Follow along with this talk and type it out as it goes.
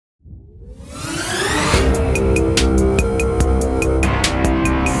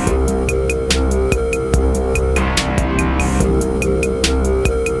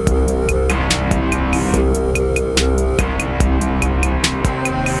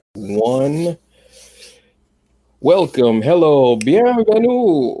everyone. Welcome, hello,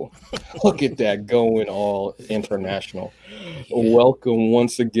 bienvenue. Look at that going all international. Welcome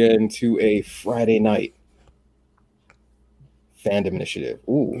once again to a Friday night fandom initiative.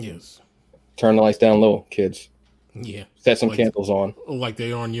 Ooh, Yes. turn the lights down low, kids. Yeah. Set some candles on. Like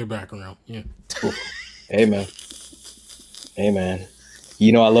they are in your background. Yeah. Amen. Amen.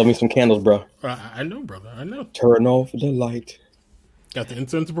 You know I love me some candles, bro. I know, brother. I know. Turn off the light. Got the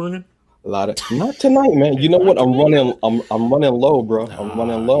incense burning? A lot of not tonight, man. You know Not what? I'm tonight, running. I'm running low, bro. I'm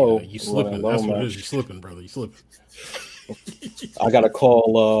running low. Yeah, you I'm running slipping. low, That's what man. it is. You slipping, brother. You slipping. I gotta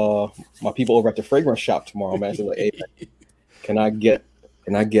call my people over at the fragrance shop tomorrow, man. So like, hey, man, can I get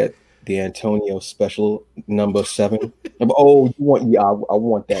the Antonio special number 7? Oh, you want? Yeah, I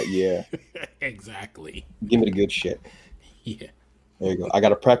want that. Yeah, Exactly. give me the good shit. Yeah. There you go. I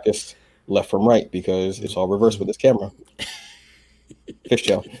gotta practice left from right because it's all reversed with this camera.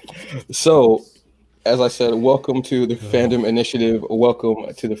 Fishtail. So, as I said, welcome to the Fandom Initiative.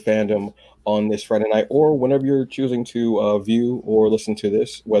 Welcome to the fandom on this Friday night, or whenever you're choosing to view or listen to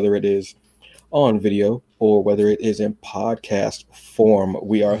this, whether it is on video or whether it is in podcast form.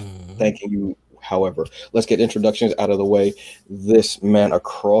 We are thanking you. However, let's get introductions out of the way. This man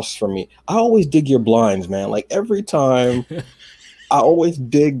across from me, I always dig your blinds, man. Like every time, I always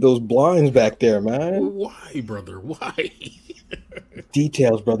dig those blinds back there, man. Why, brother? Why?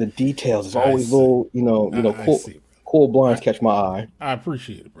 Details, brother. Details. It's I always see. little, I see. cool blinds catch my eye. I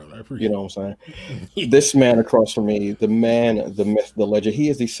appreciate it, brother. I You appreciate know what I'm saying? This man across from me, the man, the myth, the legend. He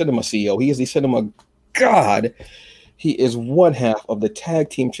is the cinema CEO. He is the cinema god. He is one half of the tag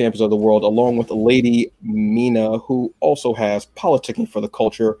team champions of the world, along with Lady Mina, who also has politicking for the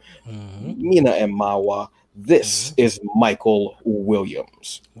culture. Mina and Mawa. This is Michael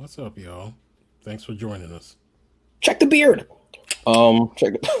Williams. What's up, y'all? Thanks for joining us. Check the beard.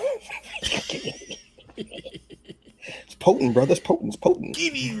 Check it. It's potent, brother. It's potent. It's potent.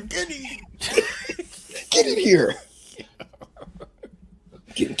 Get in. Get in here.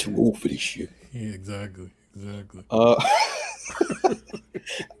 Getting too old for this shit. Yeah, exactly. I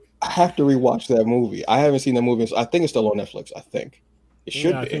have to rewatch that movie. I haven't seen that movie. I think it's still on Netflix. I think it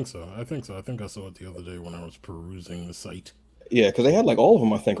should be. I think so. I think I saw it the other day when I was perusing the site. Yeah, because they had like all of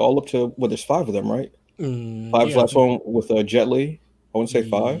them. I think all up to there's 5 of them, right? 5 Yeah, last one with Jet Li. I want to say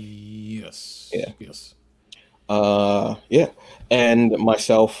 5. Yes. Yeah. Yes. Yeah. And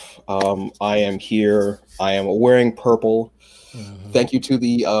myself, I am here. I am wearing purple. Thank you to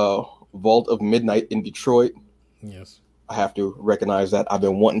the Vault of Midnight in Detroit. Yes. I have to recognize that I've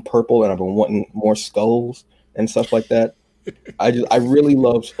been wanting purple and I've been wanting more skulls and stuff like that. I really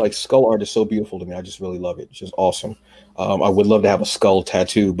love, like, skull art is so beautiful to me. I just really love it. It's just awesome. I would love to have a skull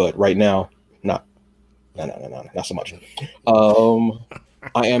tattoo, but right now, not so much.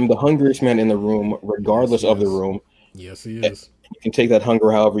 I am the hungriest man in the room, regardless of the room. Yes, he is. You can take that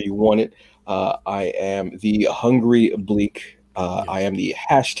hunger however you want it. I am the hungry bleak. I am the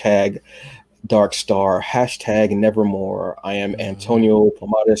hashtag Dark Star, hashtag Nevermore. I am Antonio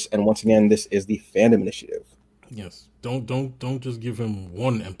Pomatis, and once again, this is the Fandom Initiative. Yes. Don't just give him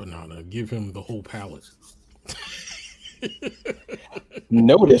one empanada. Give him the whole palette.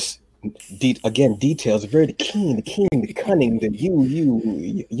 Notice, details. Very keen, the cunning. The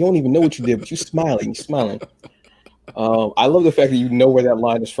you don't even know what you did, but you're smiling. I love the fact that you know where that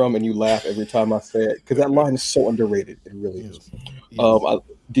line is from and you laugh every time I say it because that line is so underrated. It really is.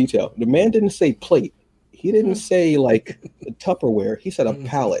 Detail. The man didn't say plate. He didn't say like Tupperware. He said a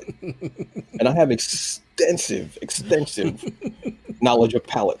palette. And I have extensive knowledge of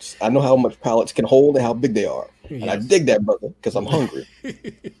pallets. I know how much pallets can hold and how big they are. And I dig that, brother, because I'm hungry.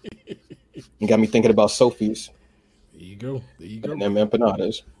 You got me thinking about Sophie's. There you go. And them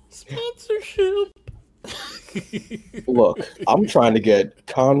empanadas. Sponsorship. Look, I'm trying to get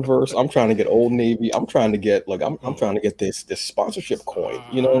Converse. I'm trying to get Old Navy. I'm trying to get I'm trying to get this sponsorship coin.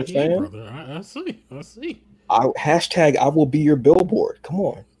 You know what I'm saying? Brother, I see. Hashtag I will be your billboard. Come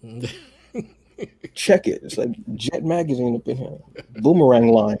on. Check it. It's like Jet Magazine up in here. Boomerang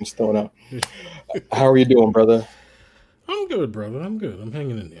lines thrown out. How are you doing, brother? I'm good, brother. I'm good. I'm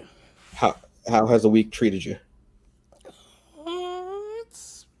hanging in there. How has the week treated you?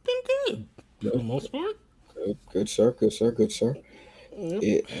 It's been good for the most part. Good, sir.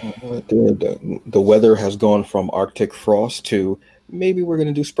 Yep. The weather has gone from Arctic frost to maybe we're going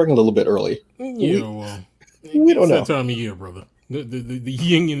to do spring a little bit early. Yeah, well, we don't know. That time of year, brother. The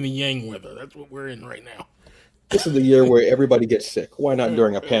yin and the yang weather. That's what we're in right now. This is the year where everybody gets sick. Why not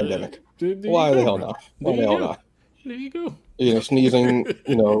during a pandemic? Why the hell not? Why the hell not? There you go. Sneezing,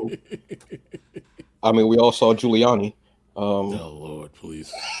 I mean, we all saw Giuliani. Oh, Lord,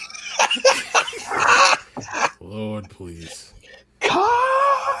 please. Lord, please.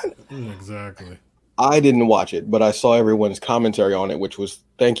 God. Exactly. I didn't watch it, but I saw everyone's commentary on it, which was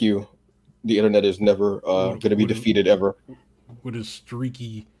thank you. The internet is never going to be defeated ever. With his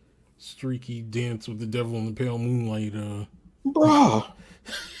streaky dance with the devil in the pale moonlight. Bruh.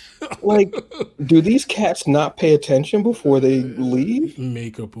 Like, do these cats not pay attention before they leave?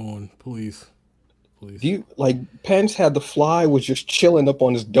 Makeup on, please. Do you like Pence had the fly was just chilling up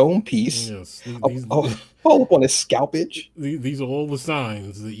on his dome piece? Yes, all up on his scalpage. These are all the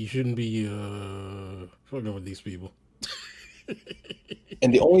signs that you shouldn't be fucking with these people.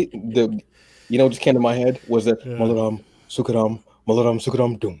 And just came to my head was that Malaram Sukaram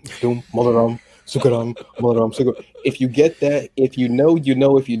Doom Malaram Sukaram Malaram Sukaram. If you get that, if you know, you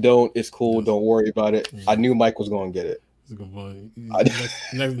know. If you don't, it's cool. Yes. Don't worry about it. I knew Mike was going to get it.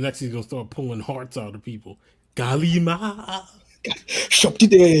 Next, he's gonna start pulling hearts out of people. Kalima.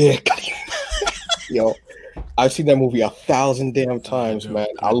 Yo, I've seen that movie 1,000 damn times, man.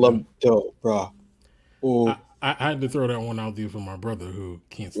 I love it, though, bro. I had to throw that one out there for my brother who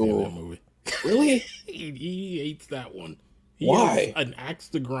can't stand that movie. Really? he hates that one. Why? Has an axe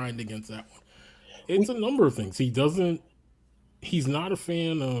to grind against that one. It's a number of things. He's not a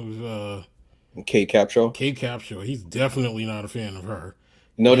fan of Kate Capshaw. He's definitely not a fan of her.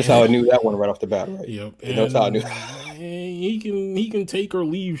 Notice how I knew that one right off the bat, right? Yep. Notice how I knew. He can take or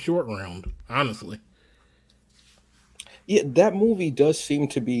leave Short Round, honestly. Yeah, that movie does seem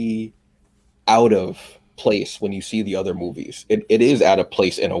to be out of place when you see the other movies. It is out of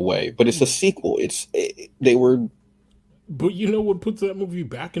place in a way, but it's a sequel. But you know what puts that movie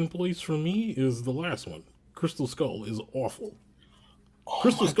back in place for me is the last one. Crystal Skull is awful.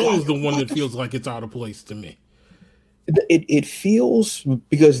 Crystal Skull is the one that feels like it's out of place to me. It feels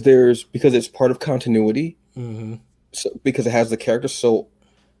because it's part of continuity. Mm-hmm. So because it has the characters. So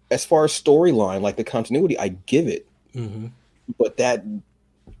as far as storyline, like the continuity, I give it. Mm-hmm. But that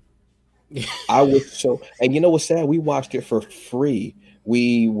I was so, and you know what's sad? We watched it for free.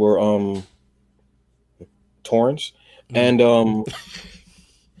 We were torrents, and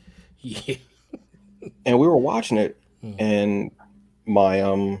yeah, and we were watching it, and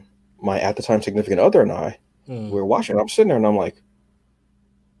my my at the time significant other and I we were watching it. I'm sitting there and I'm like,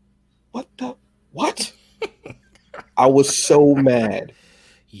 what? I was so mad.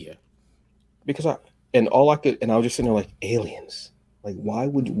 Yeah. Because I was just sitting there like, aliens. Like, why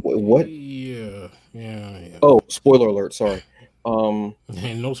would you, what? Yeah. Oh, spoiler alert, sorry. And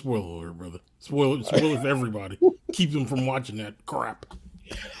no spoiler alert, brother. Spoiler for everybody. Keep them from watching that crap.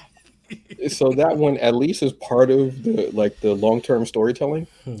 So that one at least is part of the long-term storytelling,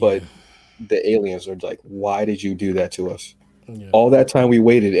 but the aliens are like, why did you do that to us? Yeah. All that time we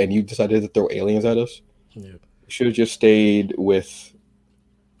waited and you decided to throw aliens at us? Yeah. You should have just stayed with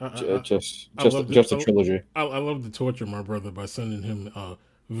just a trilogy. I love to torture my brother by sending him a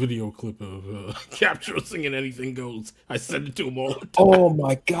video clip of Capture singing Anything Goes. I send it to him all the time. Oh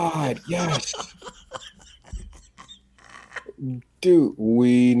my God, yes. Dude,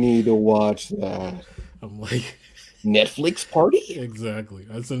 we need to watch that. I'm like, Netflix party? Exactly.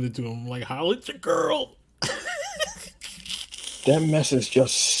 I send it to him like, holla at your girl. That mess is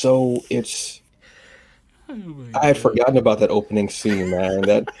just so I had forgotten about that opening scene, man.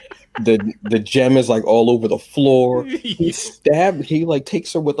 That the gem is like all over the floor. He like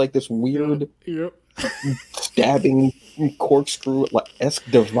takes her with like this weird stabbing corkscrew like esque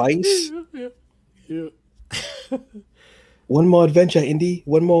device. Yeah. One more adventure, Indy.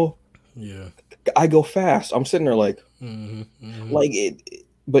 One more. Yeah. I go fast. I'm sitting there like, like it.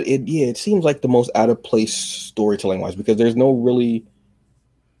 But it seems like the most out of place storytelling wise because there's no really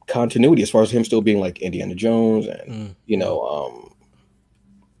continuity as far as him still being like Indiana Jones and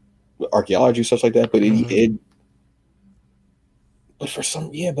archaeology stuff like that. But but for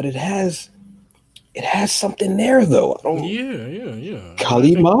some but it has something there though. Yeah.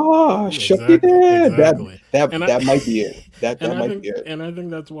 Kalima, exactly. That might be it. That might be it. And I think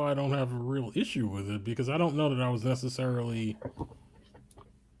that's why I don't have a real issue with it because I don't know that I was necessarily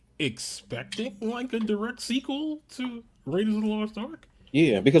expecting like a direct sequel to Raiders of the Lost Ark.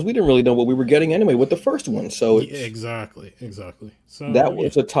 Yeah, because we didn't really know what we were getting anyway with the first one. So exactly. So that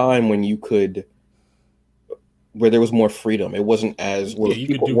was a time when where there was more freedom. It wasn't as you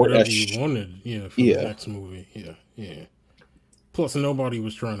could do whatever you wanted. For the next movie. Yeah. Plus, nobody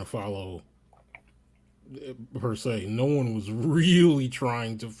was trying to follow per se. No one was really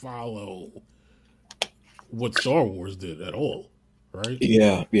trying to follow what Star Wars did at all. Right?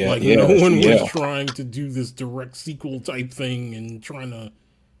 Yeah. Like no one was trying to do this direct sequel type thing and trying to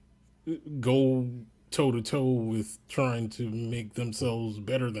go toe to toe with trying to make themselves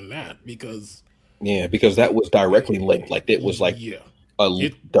better than that because that was directly linked. Like it was like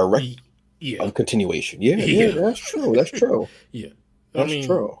a direct continuation. Yeah, that's true. That's true. Yeah, that's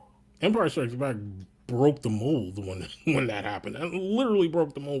true. Empire Strikes Back broke the mold when that happened. It literally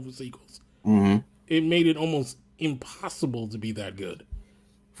broke the mold for sequels. Mm-hmm. It made it almost impossible to be that good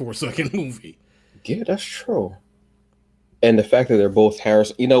for a second movie. Yeah, that's true. And the fact that they're both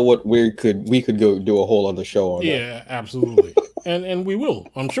Harrison, you know what? We could go do a whole other show on that. Yeah, absolutely. and we will,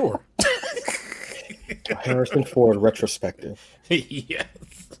 I'm sure. Harrison Ford retrospective. Yes.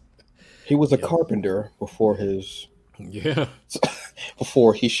 He was a carpenter before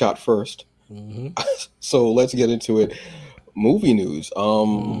before he shot first. Mm-hmm. So let's get into it. Movie news.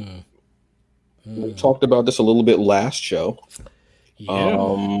 We talked about this a little bit last show.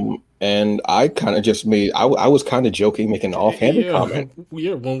 Yeah. And I kind of just I was kind of joking, making an offhanded comment.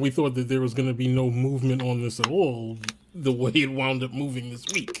 Yeah, when we thought that there was going to be no movement on this at all, the way it wound up moving this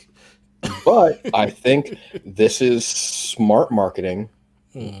week. But I think this is smart marketing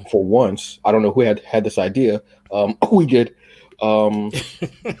for once. I don't know who had this idea. We did.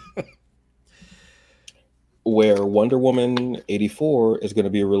 Where Wonder Woman 84 is going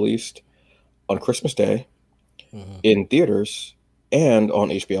to be released on Christmas Day in theaters and on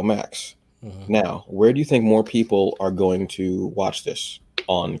HBO Max. Now, where do you think more people are going to watch this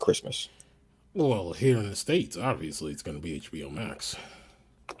on Christmas? Well, here in the States, obviously, it's going to be HBO Max.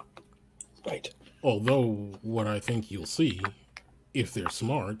 Right. Although, what I think you'll see, if they're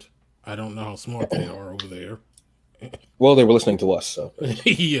smart, I don't know how smart they are over there. Well, they were listening to us, so.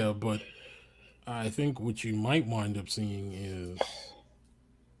 Yeah, but I think what you might wind up seeing is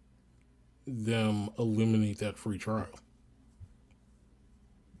them eliminate that free trial.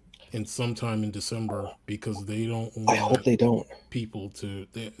 And sometime in December, because they don't want I hope they don't. People to...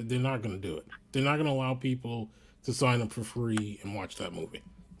 They're not going to do it. They're not going to allow people to sign up for free and watch that movie.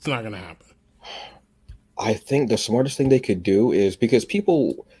 It's not going to happen. I think the smartest thing they could do is because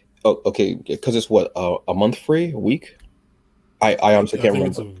people... okay, because it's what, a month free? A week? I honestly can't remember.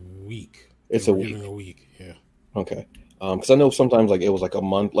 It's a week. It's a week. A week, yeah. Okay. Because I know sometimes like it was like a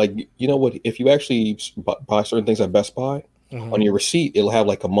month. Like, you know what? If you actually buy certain things at Best Buy, on your receipt, it'll have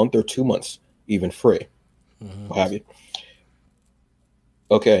like a month or 2 months even free. What have you?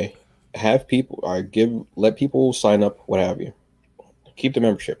 Okay. Have people, let people sign up, what have you. Keep the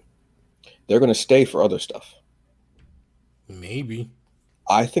membership. They're going to stay for other stuff. Maybe.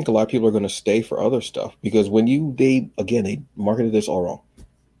 I think a lot of people are going to stay for other stuff because when they marketed this all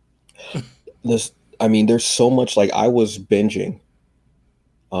wrong. There's so much, like I was binging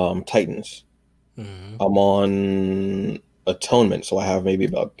Titans. I'm on Atonement, so I have maybe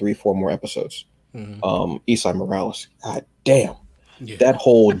about 3-4 more episodes. Eastside Morales. God damn. Yeah. That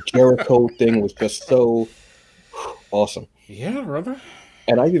whole Jericho thing was just so awesome. Yeah, brother.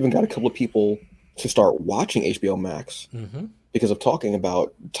 And I've even got a couple of people to start watching HBO Max because of talking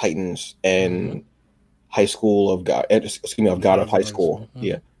about Titans and High School of God. Of God of High School.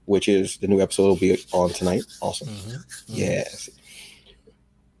 Yeah, which is the new episode will be on tonight. Awesome. Yes.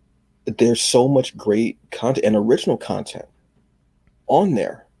 There's so much great content and original content on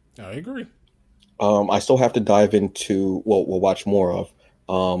there. I agree. I still have to dive into we'll watch more of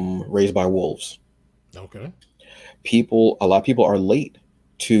Raised by Wolves. Okay. A lot of people are late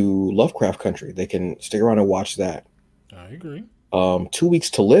to Lovecraft Country. They can stick around and watch that. I agree. 2 Weeks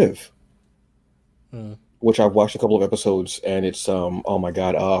to Live, which I've watched a couple of episodes, and it's oh my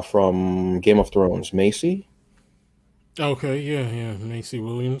god, from Game of Thrones, Macy. Okay, yeah, Macy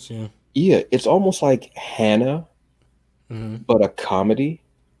Williams, yeah. Yeah, it's almost like Hannah, but a comedy.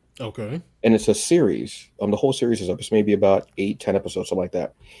 Okay. And it's a series. The whole series is up. It's maybe about 8-10 episodes, something like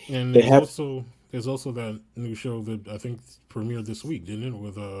that. And there's also that new show that I think premiered this week, didn't it?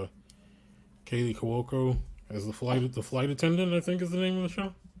 With Kaylee Cuoco as the flight attendant, I think is the name of the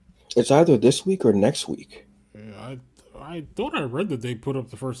show. It's either this week or next week. Yeah, I thought I read that they put up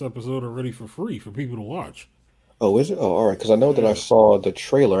the first episode already for free for people to watch. Oh, is it? Oh, all right. Because I know that I saw the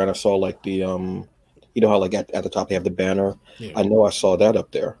trailer and I saw like the you know how like at the top they have the banner. Yeah. I know I saw that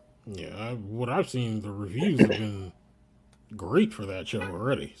up there. Yeah, what I've seen, the reviews have been great for that show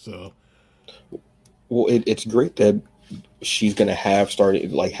already. So, well, it's great that she's gonna have I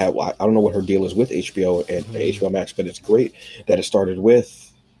don't know what her deal is with HBO and HBO Max, but it's great that it started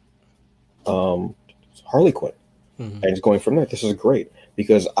with Harley Quinn and it's going from there. This is great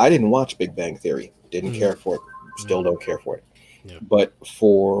because I didn't watch Big Bang Theory, didn't care for it, still don't care for it. Yeah. But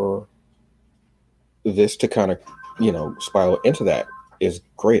for this to kind of spiral into that is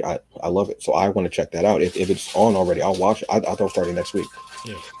great. I love it. So I want to check that out. If it's on already, I'll watch it. I thought starting next week.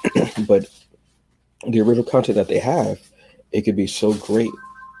 Yeah. But the original content that they have, it could be so great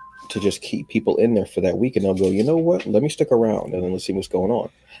to just keep people in there for that week, and they'll go, you know what? Let me stick around and then let's see what's going on.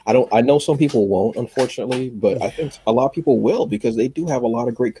 I know some people won't, unfortunately, but I think a lot of people will because they do have a lot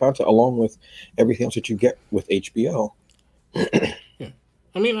of great content along with everything else that you get with HBO. Yeah,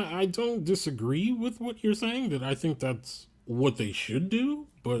 I mean, I don't disagree with what you're saying. That I think that's what they should do,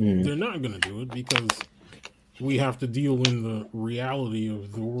 but they're not going to do it because we have to deal in the reality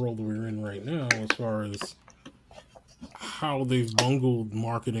of the world we're in right now, as far as how they've bungled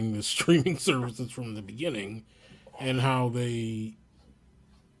marketing the streaming services from the beginning, and how they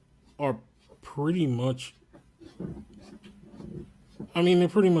are pretty much, I mean, they're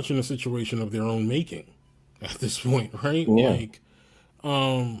pretty much in a situation of their own making at this point, right? Yeah. Like,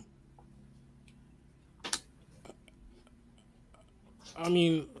 I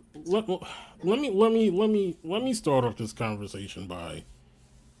mean, let me start off this conversation by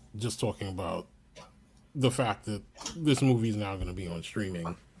just talking about the fact that this movie is now going to be on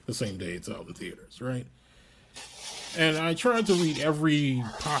streaming the same day it's out in theaters, right? And I tried to read every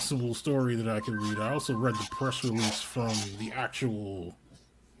possible story that I could read. I also read the press release from the actual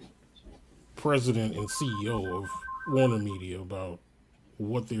president and CEO of Warner Media about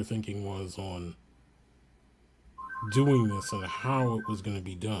what their thinking was on doing this and how it was going to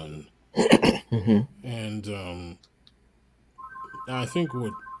be done. And I think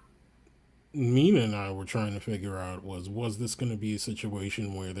what Mina and I were trying to figure out was this going to be a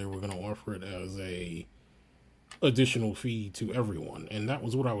situation where they were going to offer it as a additional fee to everyone? And that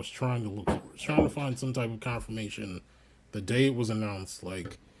was what I was trying to look for. I was trying to find some type of confirmation the day it was announced,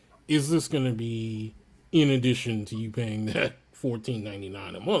 like, is this going to be in addition to you paying that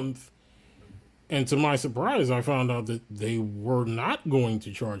 $14.99 a month? And to my surprise, I found out that they were not going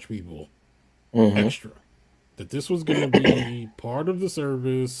to charge people extra. That this was going to be part of the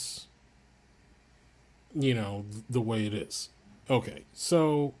service, you know, the way it is. Okay,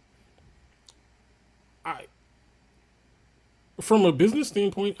 so from a business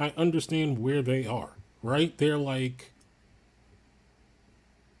standpoint, I understand where they are, right? They're like,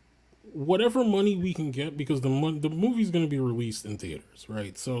 whatever money we can get, because the movie's going to be released in theaters,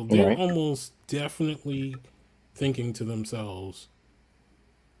 right? So they're almost definitely thinking to themselves,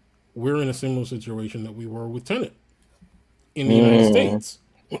 we're in a similar situation that we were with Tenet in the United States,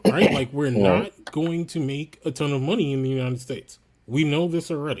 right? Like, we're not going to make a ton of money in the United States. We know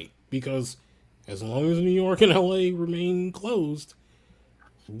this already, because as long as New York and LA remain closed,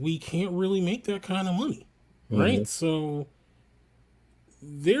 we can't really make that kind of money, right? So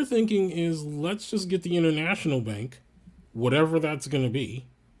their thinking is, let's just get the international bank, whatever that's going to be,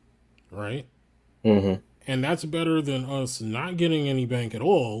 right? And that's better than us not getting any bank at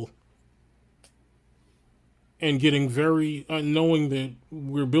all and getting very, knowing that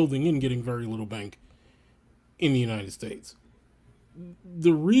we're building in getting very little bank in the United States.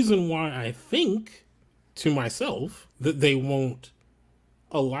 The reason why I think to myself that they won't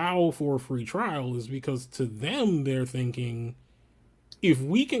allow for a free trial is because to them, they're thinking, if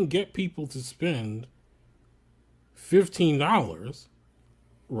we can get people to spend $15,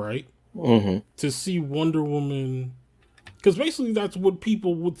 right, to see Wonder Woman, because basically that's what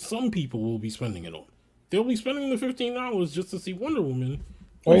some people will be spending it on. They'll be spending the $15 just to see Wonder Woman,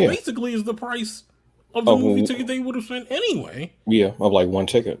 which basically is the price of the movie ticket they would have spent anyway. Yeah, of like one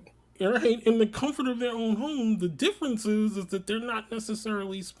ticket. Right, in the comfort of their own home. The difference is that they're not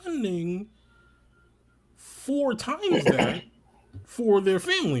necessarily spending 4 times that for their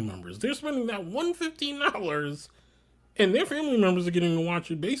family members. They're spending that $115, and their family members are getting to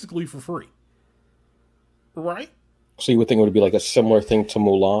watch it basically for free. Right? So you would think it would be like a similar thing to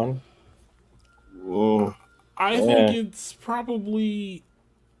Mulan? I think it's probably...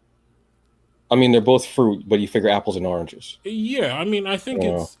 I mean, they're both fruit, but you figure apples and oranges. Yeah, I mean, I think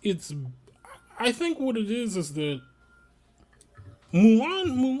it's... I think what it is that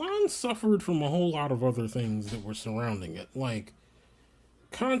Mulan suffered from a whole lot of other things that were surrounding it. Like,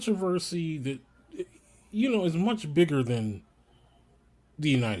 controversy that, you know, is much bigger than the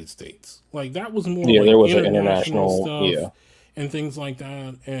United States. Like, that was more like there was international stuff and things like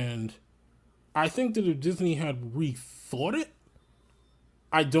that. And I think that if Disney had rethought it,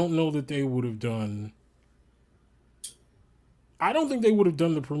 I don't know that they would have done... I don't think they would have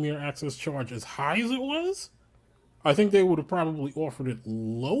done the Premier Access charge as high as it was. I think they would have probably offered it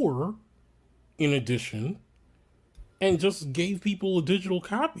lower in addition and just gave people a digital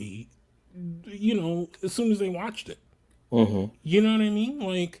copy, you know, as soon as they watched it. You know what I mean?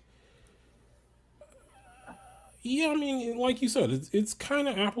 Like, yeah, I mean, like you said, it's kind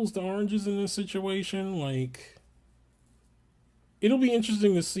of apples to oranges in this situation. Like, it'll be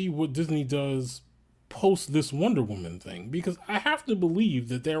interesting to see what Disney does post this Wonder Woman thing, because I have to believe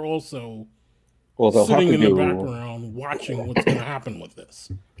that they're also they'll sitting in the background watching what's going to happen with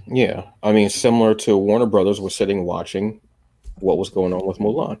this. Yeah, I mean, similar to Warner Brothers was sitting watching what was going on with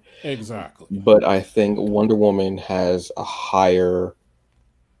Mulan. Exactly. But I think Wonder Woman has a higher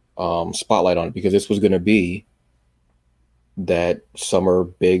spotlight on it because this was going to be that summer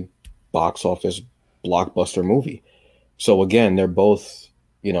big box office blockbuster movie. So again, they're both,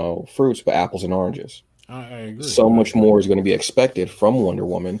 fruits, but apples and oranges. I agree. So much more is going to be expected from Wonder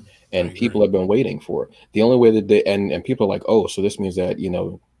Woman, and people have been waiting for it. The only way that they and people are like, oh, so this means that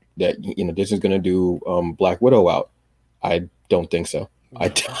Disney's going to do Black Widow out. I don't think so. I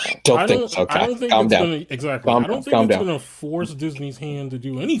don't think so. I don't think it's going to exactly. I don't think it's going to force Disney's hand to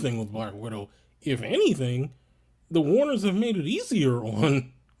do anything with Black Widow. If anything, the Warners have made it easier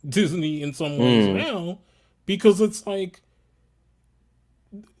on Disney in some ways now, because it's like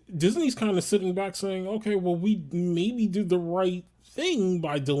Disney's kind of sitting back saying, okay, well, we maybe did the right thing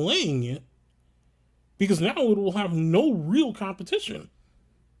by delaying it, because now it will have no real competition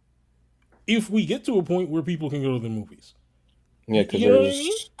if we get to a point where people can go to the movies. Yeah,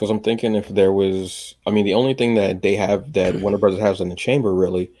 because I'm thinking if there was, the only thing that they have that Warner Brothers has in the chamber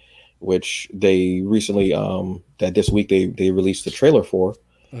really, which they recently, that this week they released the trailer for,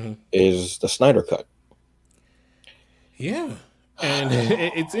 is the Snyder Cut. Yeah. And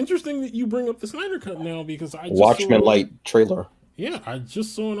it's interesting that you bring up the Snyder Cut now, because I just Watchmen Light trailer. Yeah, I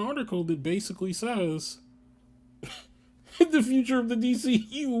just saw an article that basically says the future of the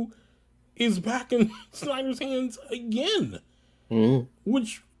DCU is back in Snyder's hands again.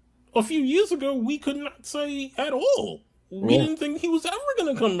 Which a few years ago we could not say at all. We didn't think he was ever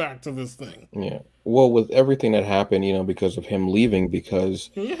going to come back to this thing. Yeah. Well, with everything that happened, because of him leaving because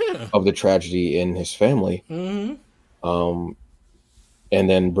of the tragedy in his family, and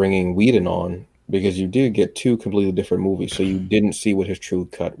then bringing Whedon on, because you did get two completely different movies, so you didn't see what his true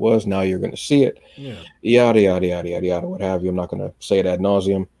cut was. Now you're going to see it. Yeah. Yada, yada, yada, yada, yada, what have you. I'm not going to say it ad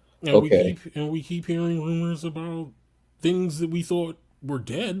nauseum. And we keep hearing rumors about things that we thought were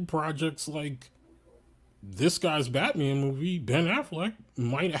dead. Projects like this guy's Batman movie, Ben Affleck,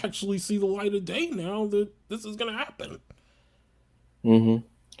 might actually see the light of day now that this is going to happen.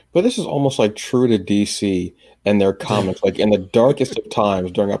 But this is almost like true to DC and their comics. Like in the darkest of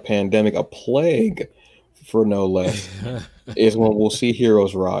times during a pandemic, a plague for no less, is when we'll see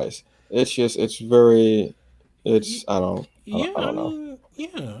heroes rise. It's just, I don't know.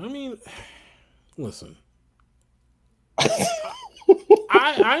 Listen.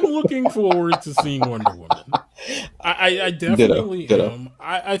 I'm looking forward to seeing Wonder Woman. I definitely am.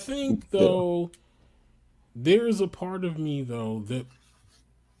 I think, though, there's a part of me, though, that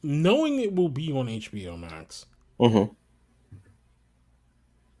knowing it will be on HBO Max,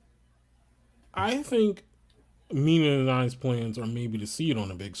 I think Mina and I's plans are maybe to see it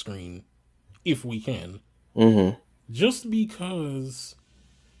on a big screen, if we can. Just because,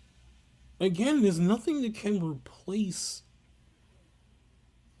 again, there's nothing that can replace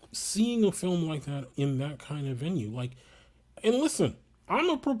seeing a film like that in that kind of venue. Like, and listen, I'm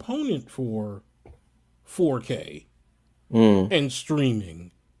a proponent for 4K and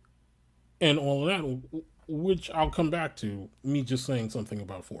streaming and all of that, which I'll come back to, me just saying something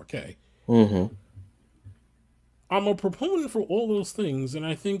about 4K. I'm a proponent for all those things, and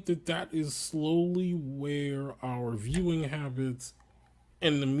I think that is slowly where our viewing habits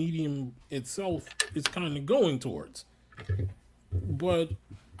and the medium itself is kind of going towards. But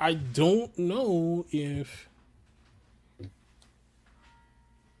I don't know if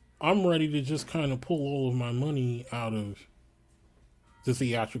I'm ready to just kind of pull all of my money out of the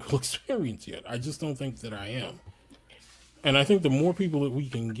theatrical experience yet. I just don't think that I am. And I think the more people that we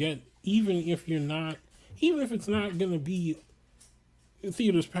can get, even if it's not going to be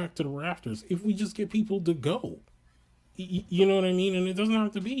theaters packed to the rafters, if we just get people to go, you know what I mean? And it doesn't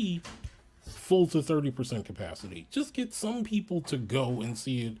have to be full to 30% capacity. Just get some people to go and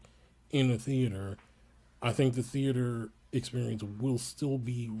see it in a theater. I think the theater experience will still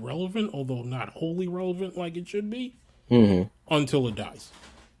be relevant, although not wholly relevant like it should be, until it dies.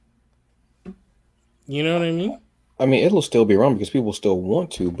 You know what I mean? I mean, it'll still be around because people still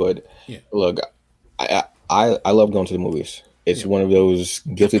want to, but look, I love going to the movies. It's one of those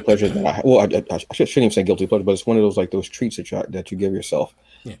guilty pleasures that I shouldn't even say guilty pleasure, but it's one of those like those treats that you give yourself.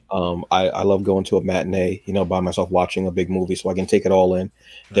 I love going to a matinee, by myself, watching a big movie so I can take it all in.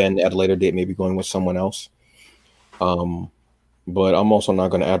 Then at a later date, maybe going with someone else. But I'm also not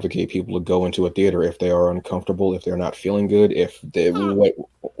going to advocate people to go into a theater if they are uncomfortable, if they're not feeling good, if they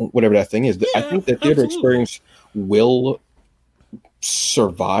whatever that thing is. I think the theater experience will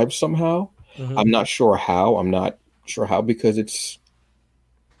survive somehow. I'm not sure how. I'm not sure how because it's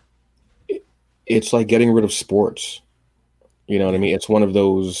like getting rid of sports. You know what I mean? It's one of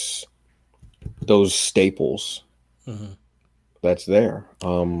those staples that's there.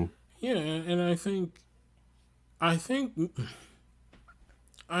 Yeah, and I think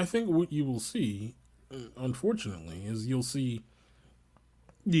what you will see, unfortunately, is you'll see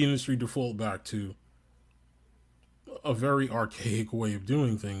the industry default back to a very archaic way of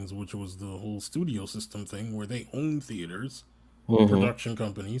doing things, which was the whole studio system thing, where they own theaters, production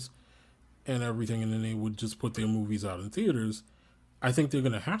companies, and everything, and then they would just put their movies out in theaters. I think they're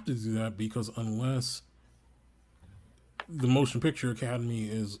going to have to do that because unless the Motion Picture Academy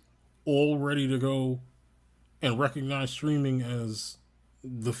is all ready to go and recognize streaming as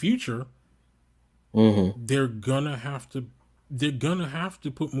the future, they're gonna have to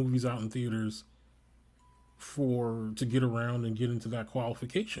put movies out in theaters to get around and get into that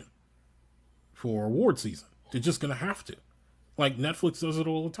qualification for award season. They're just gonna have to. Like Netflix does it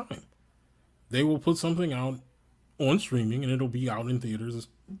all the time. They will put something out on streaming and it'll be out in theaters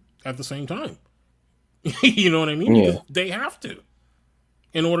at the same time. You know what I mean? Yeah. They have to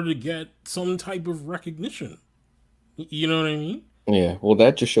in order to get some type of recognition. You know what I mean? Yeah. Well,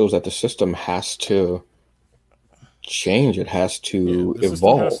 that just shows that the system has to change. It has to the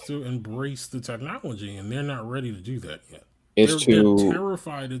evolve. System has to embrace the technology, and they're not ready to do that yet. They're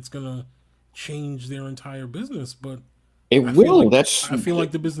terrified it's gonna change their entire business, but it will. I feel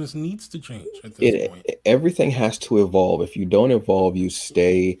like the business needs to change at this point. Everything has to evolve. If you don't evolve, you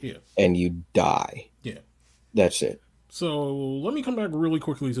stay and you die. Yeah. That's it. So let me come back really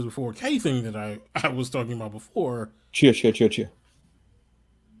quickly to the 4K thing that I was talking about before. Cheer.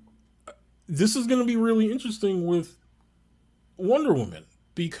 This is going to be really interesting with Wonder Woman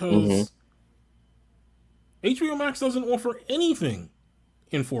because HBO Max doesn't offer anything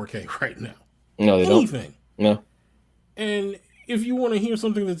in 4K right now. No, they anything. Don't. No. And if you want to hear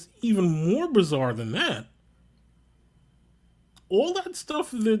something that's even more bizarre than that, all that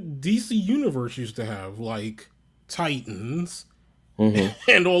stuff that DC Universe used to have, like Titans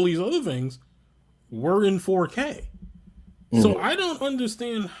and all these other things, were in 4K. So I don't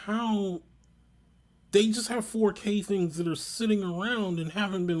understand how they just have 4K things that are sitting around and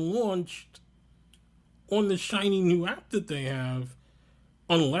haven't been launched on the shiny new app that they have,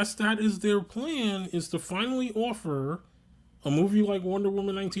 unless that is their plan, is to finally offer a movie like Wonder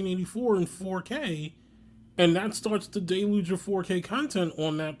Woman 1984 in 4K, and that starts the deluge of 4K content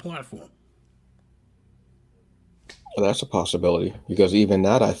on that platform. Well, that's a possibility, because even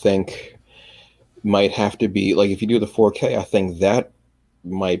that, I think, might have to be, like, if you do the 4K, I think that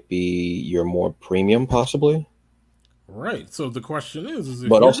might be your more premium, possibly. Right. So the question is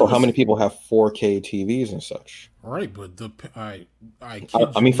but also, how many people have 4K TVs and such? Right, but I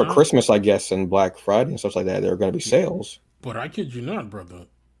mean, for Christmas, I guess, and Black Friday and stuff like that, there are going to be sales. But I kid you not, brother.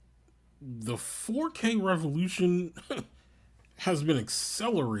 The 4K revolution has been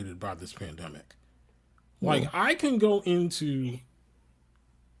accelerated by this pandemic. Like, I can go into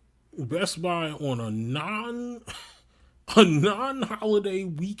Best Buy on a non-holiday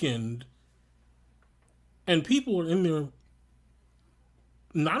weekend, and people are in there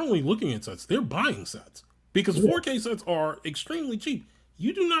not only looking at sets, they're buying sets, because 4K sets are extremely cheap.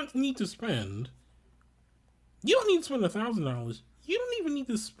 You do not need to spend $1,000. You don't even need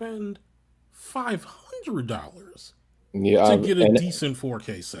to spend $500 to get a decent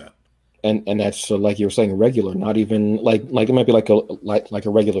 4K set. And that's like you were saying, regular, not even like it might be like a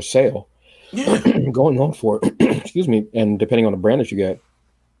regular sale going on for it. Excuse me, and depending on the brand that you get.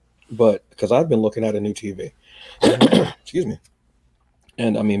 But because I've been looking at a new TV, excuse me,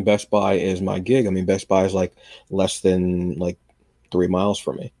 and I mean, Best Buy is my gig. I mean, Best Buy is like less than like 3 miles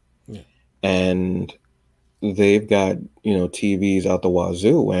from me, and they've got TVs out the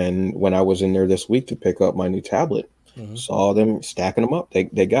wazoo. And when I was in there this week to pick up my new tablet, saw them stacking them up. They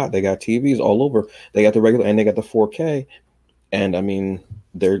got TVs all over. They got the regular and they got the 4K, and I mean,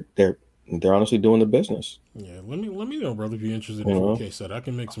 they're honestly doing the business. Yeah, let me know, brother, if you're interested in 4K set. I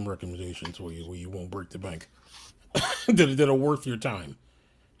can make some recommendations for you where you won't break the bank. that are worth your time.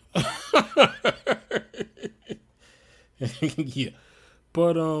 Yeah,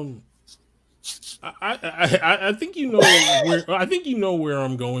 but I think you know where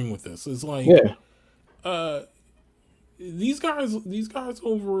I'm going with this. It's like these guys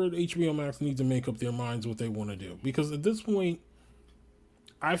over at HBO Max need to make up their minds what they want to do, because at this point,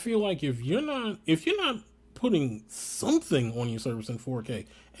 I feel like if you're not putting something on your service in 4K,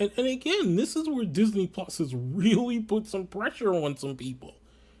 and again, this is where Disney Plus has really put some pressure on some people,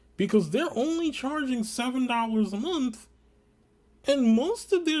 because they're only charging $7 a month, and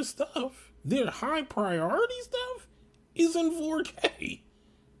most of their stuff their high priority stuff is in 4K.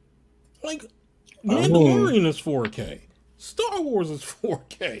 Like, Mandalorian is 4K. Star Wars is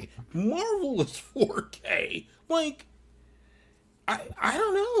 4K. Marvel is 4K. Like, I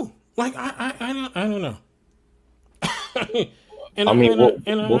don't know. Like, I don't know.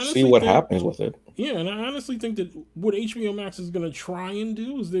 We'll see what happens with it. Yeah, and I honestly think that what HBO Max is going to try and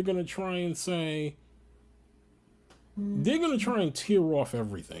do is they're going to try and say, they're going to try and tear off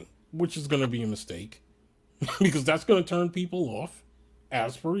everything, which is going to be a mistake because that's going to turn people off,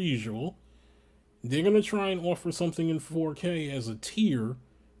 as per usual. They're going to try and offer something in 4K as a tier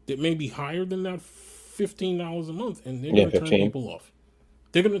that may be higher than that $15 a month, and they're going to turn people off.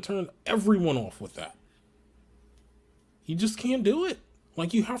 They're going to turn everyone off with that. You just can't do it.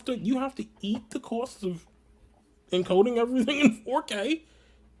 Like, you have to eat the cost of encoding everything in 4K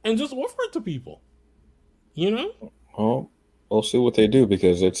and just offer it to people. You know? Well, we'll see what they do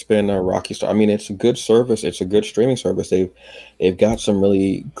because it's been a rocky start. I mean, it's a good service. It's a good streaming service. They've got some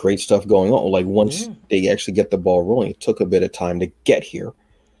really great stuff going on. Like, once they actually get the ball rolling, it took a bit of time to get here.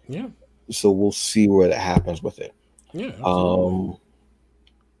 Yeah. So we'll see where that happens with it. Yeah. Absolutely.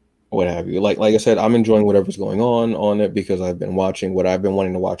 What have you. Like I said, I'm enjoying whatever's going on it because I've been watching what I've been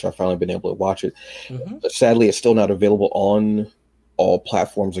wanting to watch. I've finally been able to watch it. But sadly, it's still not available on all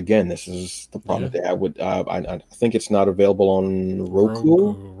platforms. Again, this is the problem that I would. I think it's not available on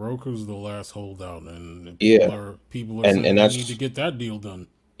Roku. Roku's the last holdout, and people are saying and that's, need to get that deal done.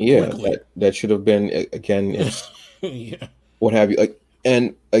 Yeah, that should have been again. It's what have you.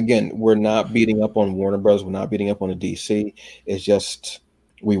 And again, we're not beating up on Warner Bros. We're not beating up on the DC. It's just.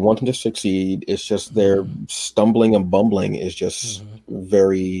 We want them to succeed. It's just their stumbling and bumbling is just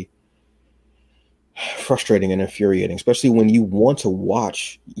very frustrating and infuriating, especially when you want to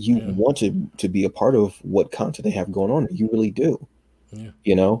watch, want to be a part of what content they have going on. You really do. Yeah.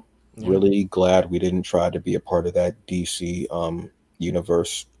 You know, really glad we didn't try to be a part of that DC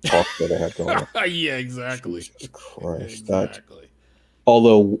universe talk that I had going on. Yeah, exactly. Jesus Christ. Exactly.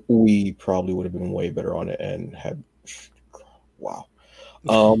 Although we probably would have been way better on it and had, wow.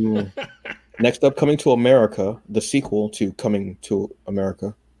 Next up, Coming to America, the sequel to Coming to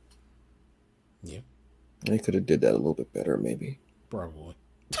America. Yeah, they could have did that a little bit better, maybe. Probably.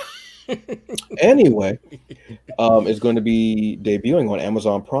 Anyway, it's going to be debuting on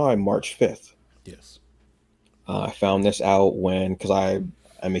Amazon Prime March 5th. Yes. I found this out because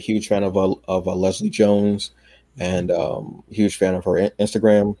I'm a huge fan of Leslie Jones and huge fan of her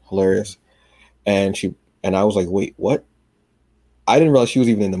Instagram, hilarious. And I was like, wait, what? I didn't realize she was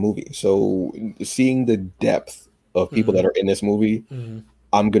even in the movie. So seeing the depth of people that are in this movie,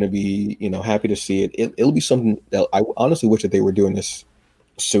 I'm going to be, happy to see it. It'll be something that I honestly wish that they were doing this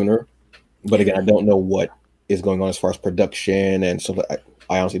sooner. But again, I don't know what is going on as far as production and so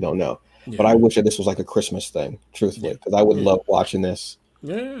I honestly don't know. Yeah. But I wish that this was like a Christmas thing, truthfully, because I would love watching this.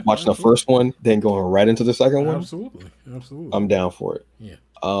 Yeah, watching the first one, then going right into the second one. Absolutely. I'm down for it. Yeah.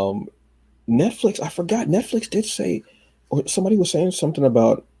 Netflix, I forgot. Netflix did say, or somebody was saying something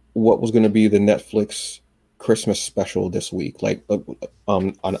about what was going to be the Netflix Christmas special this week, like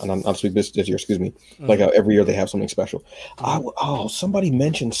on this week, this year, excuse me. Like how every year they have something special. Somebody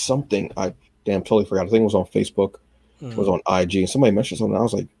mentioned something. I totally forgot. I think it was on Facebook. It was on IG, and somebody mentioned something. I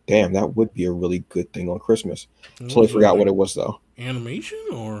was like, damn, that would be a really good thing on Christmas. Totally forgot what it was though. Animation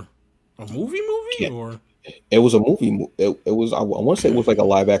or a movie or it was a movie. It was. I want to say it was like a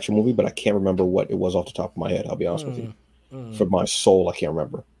live action movie, but I can't remember what it was off the top of my head. I'll be honest with you. For my soul, I can't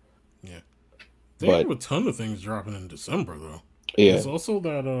remember. Yeah, they have a ton of things dropping in December though. Yeah, there's also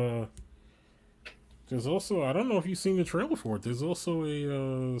that. There's also, I don't know if you've seen the trailer for it. There's also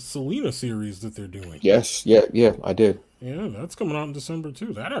a Selena series that they're doing. Yes, yeah, I did. Yeah, that's coming out in December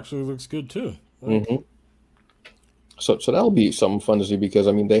too. That actually looks good too. So that'll be something fun to see because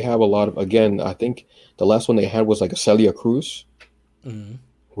I mean they have a lot of. Again, I think the last one they had was like a Celia Cruz.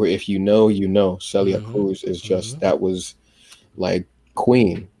 Where if you know, Celia Cruz is just that was like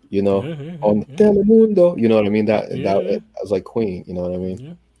Queen, on Telemundo. You know what I mean? That was like Queen. You know what I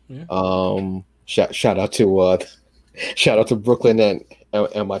mean? Yeah. Shout out to Brooklyn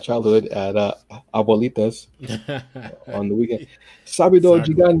and my childhood at Abuelitas on the weekend. Sabido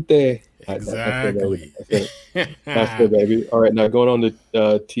Gigante. Exactly. That's good, baby. All right, now going on to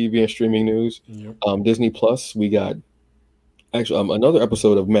TV and streaming news. Yep. Disney Plus, we got actually another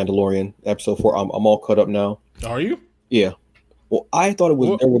episode of Mandalorian, episode 4. I'm all caught up now. Are you? Yeah. Well, I thought it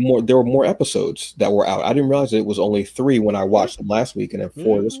was there were more episodes that were out. I didn't realize it was only 3 when I watched them last week, and then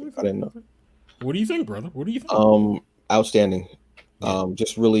 4 this week. I didn't know. What do you think, brother? What do you think? Outstanding.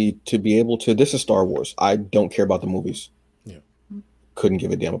 Just really to be able to. This is Star Wars. I don't care about the movies. Yeah. couldn't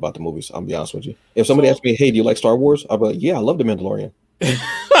give a damn about the movies. I'll be honest with you. If somebody asked me, "Hey, do you like Star Wars?" I'll be like, "Yeah, I love The Mandalorian."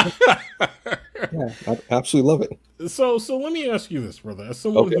 Yeah, I absolutely love it. So let me ask you this, brother. As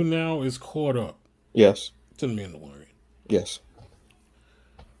someone who now is caught up, yes, to The Mandalorian, yes,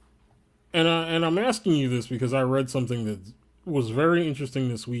 and I'm asking you this because I read something that was very interesting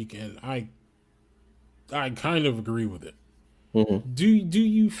this week, and I kind of agree with it. Mm-hmm. Do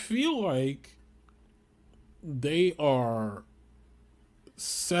you feel like they are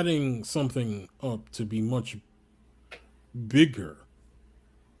setting something up to be much bigger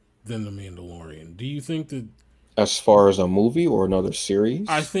than The Mandalorian? Do you think that, as far as a movie or another series?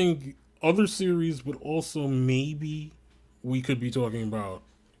 I think other series, but also maybe we could be talking about,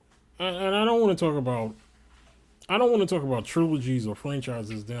 and I don't want to talk about trilogies or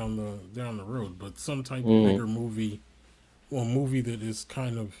franchises down the road, but some type of bigger movie, or a movie that is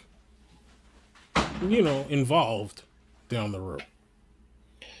kind of, involved down the road.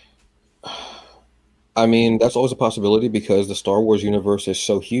 I mean, that's always a possibility because the Star Wars universe is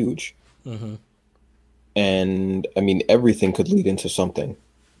so huge. Mm-hmm. And I mean, everything could lead into something.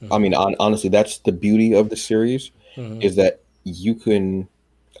 Mm-hmm. I mean, honestly, that's the beauty of the series, is that you can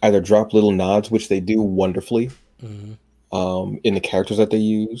either drop little nods, which they do wonderfully, in the characters that they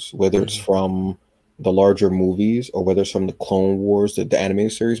use, whether it's from the larger movies or whether it's from the Clone Wars, the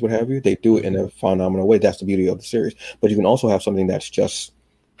animated series, what have you. They do it in a phenomenal way. That's the beauty of the series. But you can also have something that's just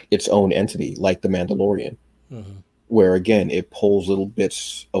its own entity, like The Mandalorian, where again it pulls little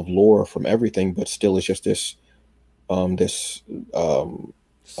bits of lore from everything, but still it's just this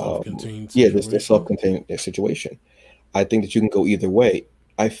self-contained this self-contained situation. I think that you can go either way.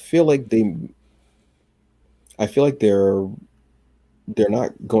 I feel like they're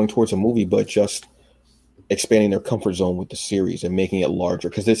not going towards a movie, but just expanding their comfort zone with the series and making it larger,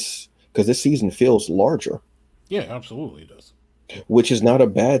 because this season feels larger. Yeah, absolutely it does. Which is not a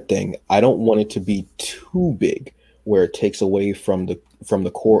bad thing. I don't want it to be too big where it takes away from the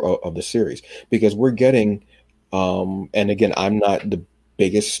core of the series, because we're getting and again, I'm not the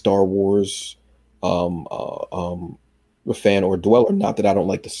biggest Star Wars fan or dweller. Not that I don't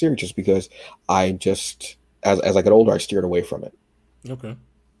like the series, just because I just as I got older I steered away from it. Okay.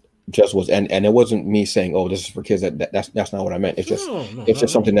 Just was, and it wasn't me saying, "Oh, this is for kids." That's not what I meant. It's just it's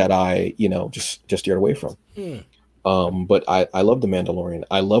just something that I just steered away from. But I love The Mandalorian.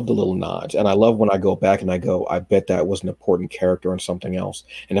 I love the little nods, and I love when I go back and I go, I bet that was an important character in something else.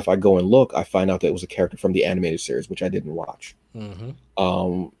 And if I go and look, I find out that it was a character from the animated series, which I didn't watch.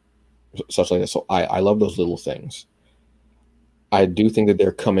 Such like that. So I love those little things. I do think that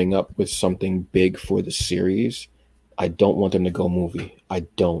they're coming up with something big for the series. I don't want them to go movie. I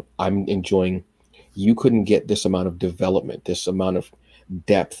don't. I'm enjoying. You couldn't get this amount of development, this amount of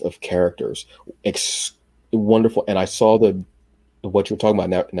depth of characters. Wonderful. And I saw what you were talking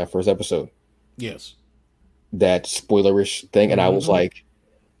about in that first episode. Yes. That spoilerish thing, and I was like,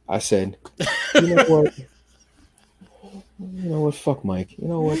 I said, you know what, fuck Mike. You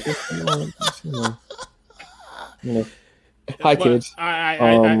know what? Hi, kids.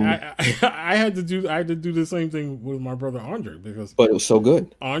 I had to do the same thing with my brother Andre, but it was so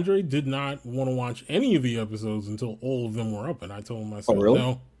good. Andre did not want to watch any of the episodes until all of them were up, and I told him, I said, really?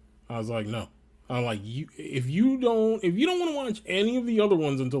 No. I was like, no. I'm like, if you don't want to watch any of the other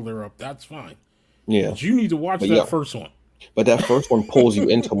ones until they're up, that's fine. Yeah. But you need to watch that first one. But that first one pulls you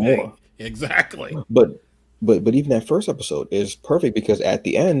into more. Exactly. But even that first episode is perfect, because at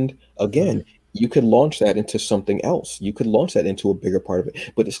the end, again, you could launch that into something else. You could launch that into a bigger part of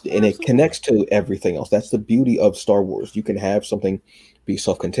it. But it connects to everything else. That's the beauty of Star Wars. You can have something be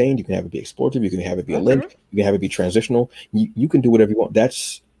self-contained. You can have it be explorative. You can have it be a link. You can have it be transitional. You can do whatever you want.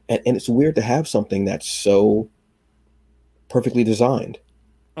 And it's weird to have something that's so perfectly designed.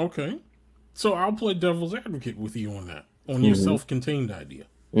 Okay. So I'll play devil's advocate with you on that, on your self-contained idea.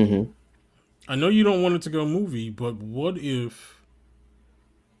 I know you don't want it to go movie, but what if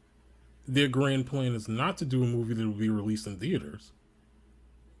their grand plan is not to do a movie that will be released in theaters,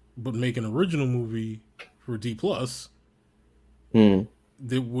 but make an original movie for D+,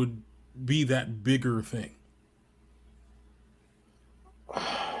 that would be that bigger thing?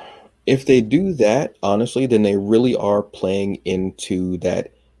 If they do that, honestly, then they really are playing into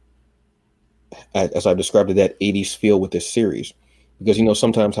that, as I've described it, that 80s feel with this series. Because,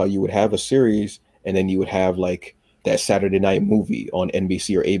 sometimes how you would have a series and then you would have like that Saturday night movie on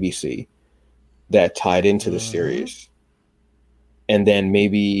NBC or ABC that tied into the series. And then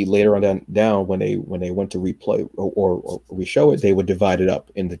maybe later on down when they went to replay or reshow it, they would divide it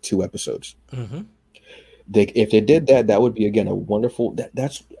up into 2 episodes. If they did that, that would be, again, a wonderful,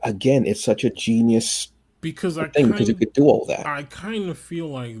 that's again, it's such a genius because because you could do all that. I kind of feel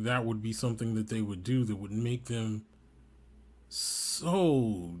like that would be something that they would do that would make them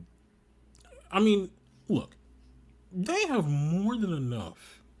so. I mean, look, they have more than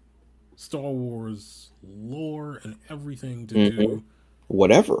enough Star Wars lore and everything to do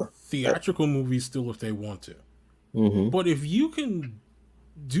whatever theatrical movies still if they want to. But if you can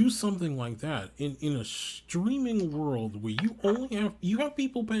do something like that in a streaming world where you have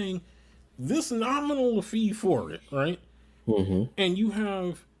people paying this nominal fee for it, right? And you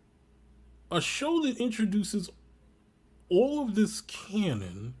have a show that introduces all of this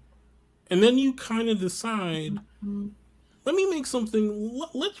canon, and then you kind of decide, let me make something,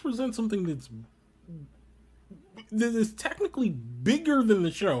 let's present something that is technically bigger than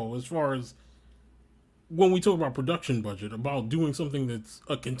the show as far as when we talk about production budget, about doing something that's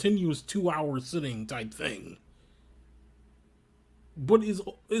a continuous 2-hour sitting type thing, but is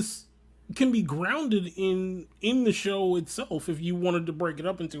can be grounded in the show itself if you wanted to break it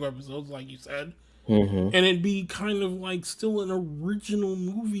up into episodes, like you said, and it'd be kind of like still an original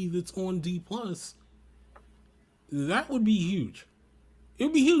movie that's on D+. That would be huge. It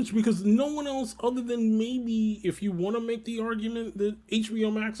would be huge because no one else, other than maybe if you want to make the argument that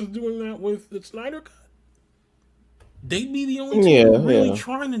HBO Max is doing that with the Snyder Cut, they'd be the only two really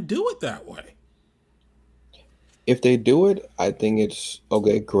trying to do it that way. If they do it, I think it's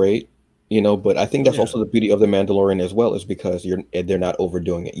okay, great. But I think that's also the beauty of The Mandalorian as well, is because they're not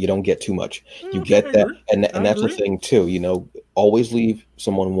overdoing it. You don't get too much. You get that, and that's the thing too. Always leave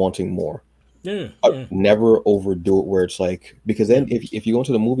someone wanting more. Never overdo it where it's like, because then if you go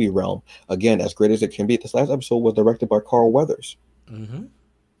into the movie realm, again, as great as it can be, this last episode was directed by Carl Weathers.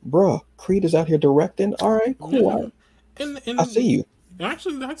 Bruh, Creed is out here directing. All right, cool. And I see you.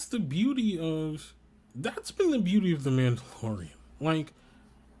 Actually, that's been the beauty of The Mandalorian. Like,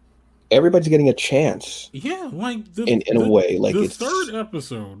 everybody's getting a chance. Yeah, like in a way, like the third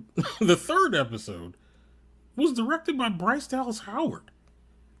episode. The third episode was directed by Bryce Dallas Howard.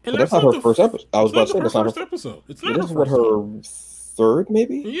 And that's not her first episode. I was about to say that's not her first episode. It's not. This is what her third,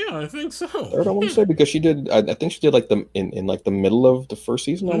 maybe. Yeah, I think so. Third, I want to say, because she did. I think she did like in like the middle of the first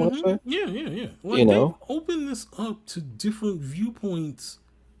season. I want to say. Yeah. Like, they open this up to different viewpoints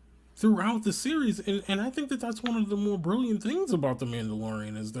throughout the series, and I think that's one of the more brilliant things about The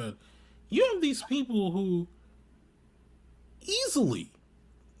Mandalorian is that you have these people who easily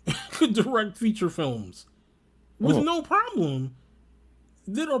could direct feature films with no problem,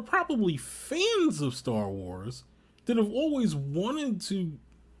 that are probably fans of Star Wars, that have always wanted to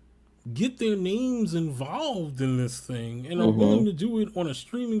get their names involved in this thing, and are willing to do it on a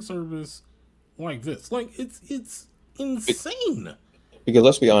streaming service like this. Like, it's insane. Because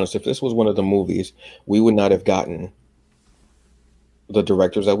let's be honest, if this was one of the movies, we would not have gotten the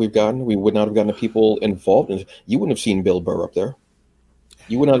directors that we've gotten. We would not have gotten the people involved in it. You wouldn't have seen Bill Burr up there.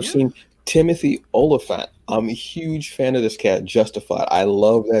 You would not have seen Timothy Olyphant. I'm a huge fan of this cat, Justified. I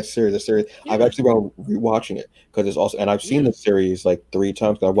love that series. I've actually been rewatching it because it's also, and I've seen the series like 3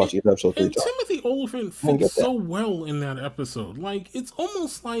 times. I've watched each episode 3 times. Timothy Olyphant fits so well in that episode. Like, it's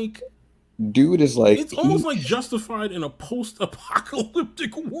almost like, dude is like, it's almost like Justified in a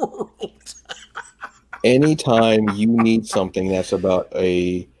post-apocalyptic world. Anytime you need something that's about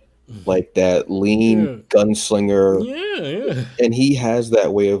like that lean gunslinger, and he has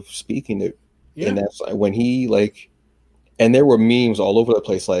that way of speaking it, and that's when he like, and there were memes all over the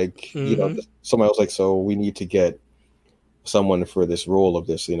place, like somebody was like, so we need to get someone for this role of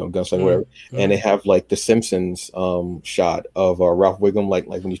this, gunslinger, whatever, and they have like the Simpsons shot of Ralph Wiggum, like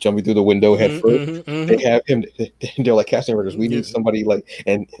when he's jumping through the window head first. They have him. They're like, casting writers, we need somebody like,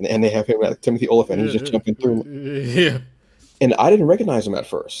 and they have him like Timothy Olyphant. He's just jumping through. And I didn't recognize him at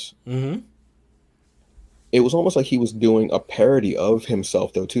first. It was almost like he was doing a parody of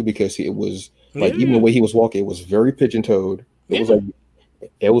himself, though, too, because it was like, even the way he was walking, it was very pigeon-toed.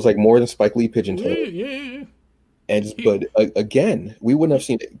 It was like more than Spike Lee pigeon-toed. And but again, we wouldn't have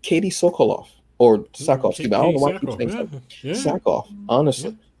seen it. Katie Sokoloff or Sackhoff. I don't know why I keep saying Sackhoff.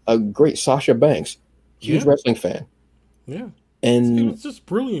 Honestly, a great Sasha Banks, huge wrestling fan. Yeah, and it's just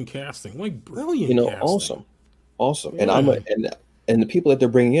brilliant casting, like brilliant. Casting. Awesome. And and the people that they're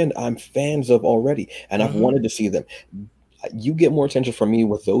bringing in, I'm fans of already, and I've wanted to see them. You get more attention from me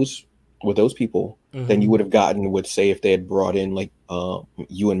with those people than you would have gotten with, say, if they had brought in like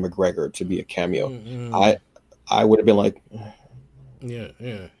Ewan McGregor to be a cameo. I would have been like, I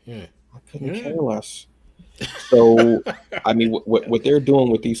couldn't care less. So, I mean, what they're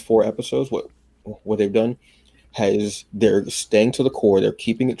doing with these 4 episodes, what they've done, they're staying to the core. They're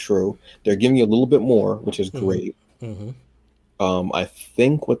keeping it true. They're giving you a little bit more, which is great. I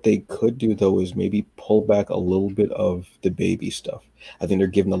think what they could do though is maybe pull back a little bit of the baby stuff. I think they're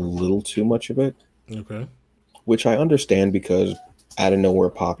giving a little too much of it. Okay. Which I understand because out of nowhere,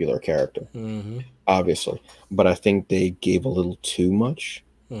 popular character, obviously. But I think they gave a little too much.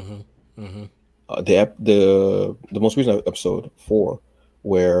 The most recent episode 4,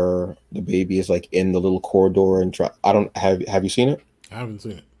 where the baby is like in the little corridor and try. I don't have you seen it? I haven't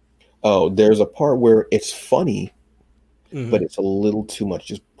seen it. Oh, there's a part where it's funny, but it's a little too much.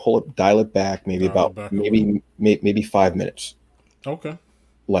 Just dial it back, maybe maybe 5 minutes. Okay.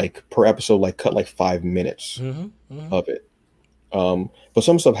 Like per episode, like cut like 5 minutes of it. But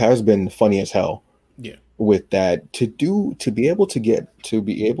some stuff has been funny as hell. Yeah. With that, to be able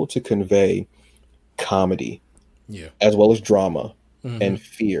to convey comedy, as well as drama and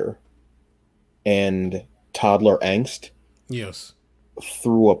fear and toddler angst, yes,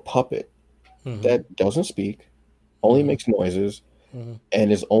 through a puppet that doesn't speak, only makes noises,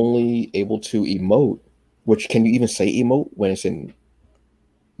 and is only able to emote. Which, can you even say emote when it's in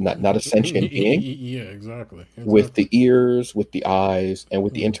not a sentient being? Yeah, exactly. With the ears, with the eyes, and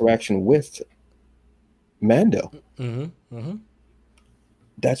with the interaction with Mando.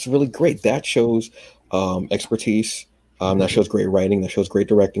 That's really great. That shows expertise. That shows great writing. That shows great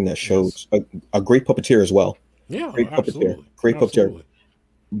directing. That shows a great puppeteer as well. Yeah, great absolutely. Great puppeteer.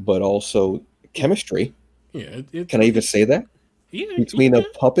 But also chemistry. Yeah. Can I even say that? Yeah, between a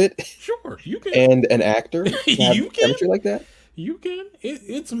puppet, sure, you can, and an actor, you can chemistry like that. You can.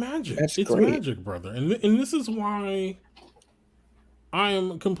 It's magic. It's great. Magic, brother. And this is why I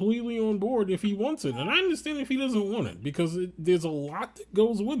am completely on board if he wants it, and I understand if he doesn't want it because there's a lot that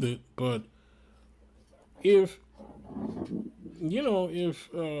goes with it. But if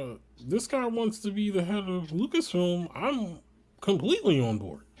this guy wants to be the head of Lucasfilm, I'm completely on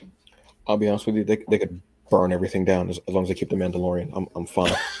board. I'll be honest with you; they could burn everything down as long as they keep the Mandalorian. I'm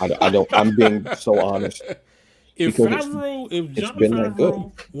fine. I don't. I'm being so honest. If John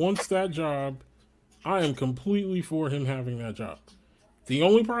Favreau wants that job, I am completely for him having that job. The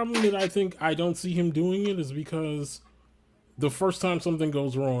only problem that I don't see him doing it is because the first time something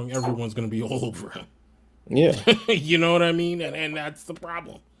goes wrong, everyone's going to be all over him. Yeah. You know what I mean? And that's the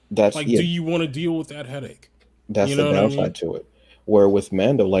problem. Do you want to deal with that headache? That's the downside to it. Where with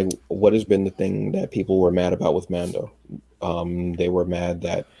Mando, like, what has been the thing that people were mad about with Mando? They were mad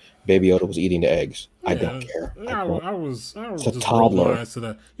that Baby Yoda was eating the eggs. Yeah, I don't care. I was just rolled my eyes to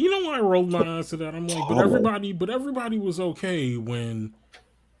that. You know why I rolled my eyes to that? I'm like, but everybody was okay when,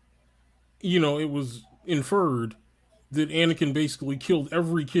 it was inferred that Anakin basically killed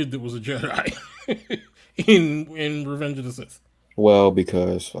every kid that was a Jedi in Revenge of the Sith. Well,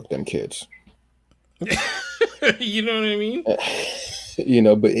 because fuck them kids. You know what I mean? But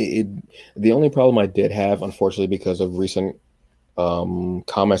the only problem I did have, unfortunately, because of recent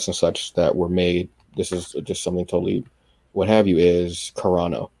comments and such that were made, this is just something totally what have you, is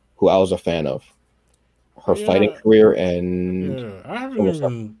Carano, who I was a fan of. Her fighting career and I haven't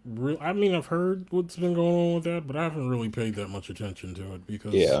even I've heard what's been going on with that, but I haven't really paid that much attention to it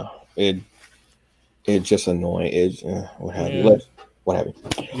because it's just annoying. It's what have you. What have you.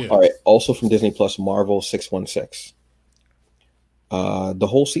 Yeah. All right. Also from Disney Plus, Marvel 616. The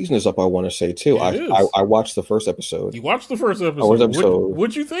whole season is up, I want to say, too. I watched the first episode. You watched the first episode?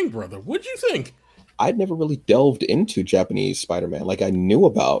 What'd you think, brother? What'd you think? I'd never really delved into Japanese Spider-Man. Like, I knew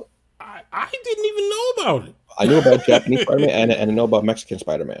about... I didn't even know about it. I knew about Japanese Spider-Man and I know about Mexican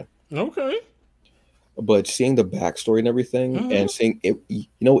Spider-Man. Okay. But seeing the backstory and everything and seeing it,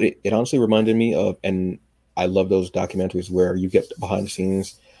 it honestly reminded me of... And I love those documentaries where you get behind the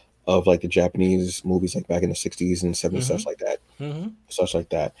scenes of like the Japanese movies, like back in the 60s and 70s, such like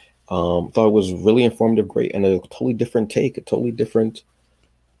that. Thought it was really informative, great, and a totally different take, a totally different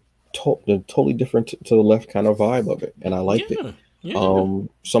to the left kind of vibe of it, and I liked it.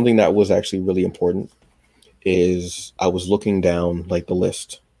 Something that was actually really important is I was looking down like the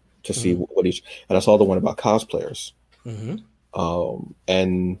list to see what each, and I saw the one about cosplayers,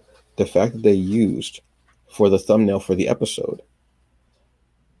 and the fact that they used for the thumbnail for the episode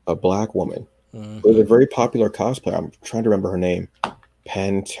a Black woman. It was a very popular cosplayer. I'm trying to remember her name.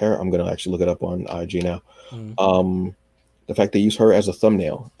 Pantera. I'm going to actually look it up on IG now. The fact they used her as a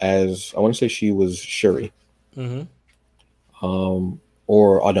thumbnail, as I want to say she was Shuri,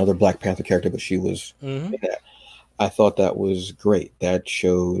 or another Black Panther character, but she was in that. I thought that was great. That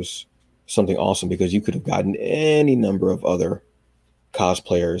shows something awesome because you could have gotten any number of other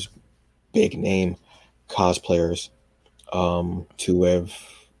cosplayers, big name cosplayers, to have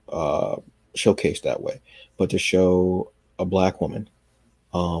showcased that way, but to show a Black woman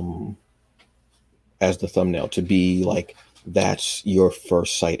as the thumbnail, to be like that's your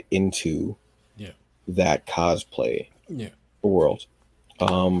first sight into that cosplay world.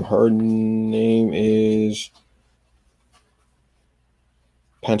 Her name is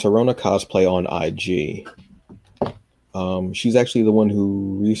Pantarona Cosplay on IG. She's actually the one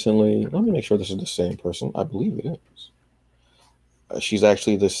who recently, let me make sure this is the same person. I believe it is. She's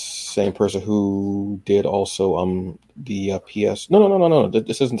actually the same person who did also the PS. No.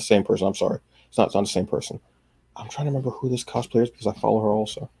 This isn't the same person. I'm sorry. It's not the same person. I'm trying to remember who this cosplayer is because I follow her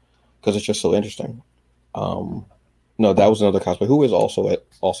also because it's just so interesting. No, that was another cosplayer who is also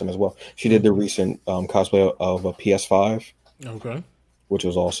awesome as well. She did the recent cosplay of a PS5. Okay. Which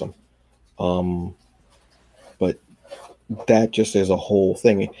was awesome. But that just is a whole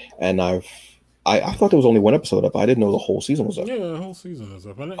thing. And I thought there was only one episode up. I didn't know the whole season was up. Yeah, the whole season is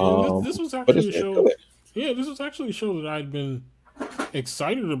up. And this was actually a show. Yeah, this was actually a show that I'd been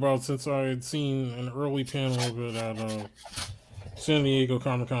excited about since I had seen an early panel of it at San Diego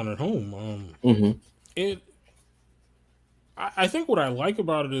Comic-Con at home. I think what I like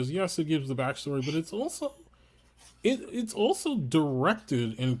about it is, yes, it gives the backstory, but it's also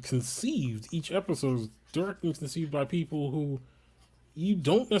directed and conceived. Each episode is directed and conceived by people who you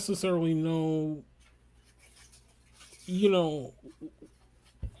don't necessarily know,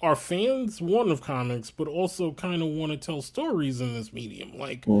 are fans, one, of comics, but also kind of want to tell stories in this medium.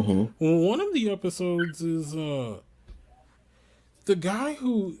 Like, one of the episodes is the guy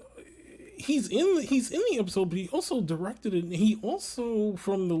who he's in the episode, but he also directed it. And he also,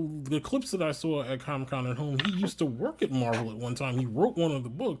 from the clips that I saw at Comic-Con at home, he used to work at Marvel at one time. He wrote one of the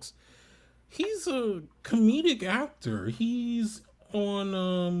books. He's a comedic actor. He's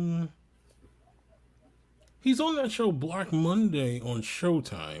on that show Black Monday on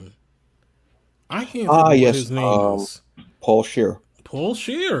Showtime. I can't think what his name is. Paul Scheer. Paul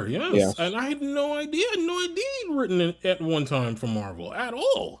Scheer, yes. And I had no idea. He'd written it at one time for Marvel at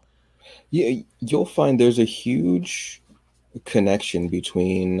all. Yeah, you'll find there's a huge connection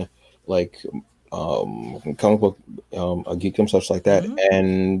between like comic book geekdom, such like that,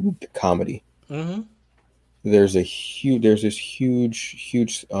 and comedy. There's this huge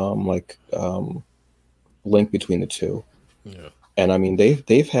link between the two. Yeah. And I mean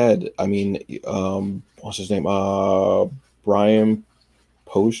they've had, what's his name? Brian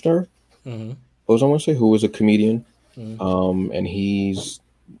Posner. I want to say, who was a comedian. And he's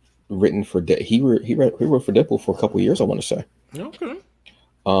written for he wrote for Deadpool for a couple of years, I want to say. Okay.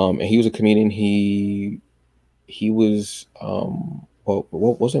 And he was a comedian. He was what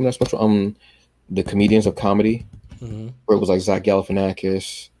was the name of that special? The Comedians of Comedy, where it was like Zach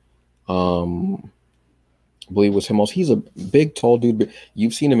Galifianakis. I believe it was him also. He's a big, tall dude, but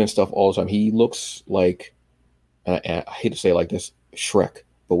you've seen him in stuff all the time. He looks like, I hate to say it like this, Shrek,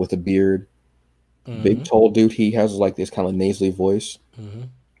 but with a beard. Big, tall dude. He has like this kind of nasally voice.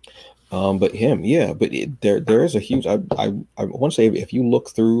 But him, yeah. But there is a huge. I want to say, if you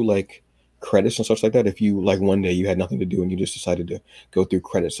look through like credits and such like that, if you like one day you had nothing to do and you just decided to go through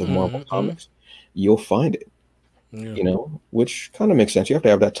credits of Marvel comics, you'll find it. Yeah. Which kind of makes sense. You have to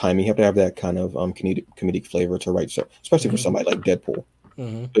have that timing. You have to have that kind of comedic flavor to write stuff, especially for somebody like Deadpool.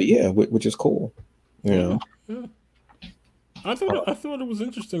 But yeah, which is cool. Yeah. I thought it was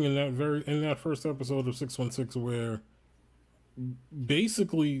interesting in that first episode of 616 where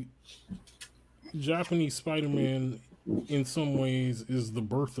basically Japanese Spider-Man in some ways is the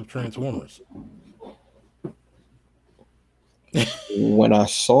birth of Transformers. When I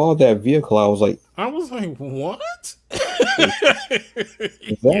saw that vehicle, I was like, what?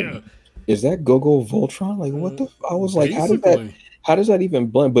 Is that Go-Go Voltron? Like, what the? I was like, how does that even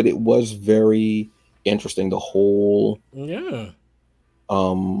blend? But it was very interesting. The whole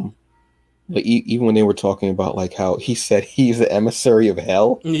like even when they were talking about like how he said he's the emissary of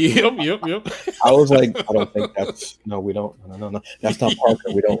hell. Yep. I was like, I don't think that's we don't. No. That's not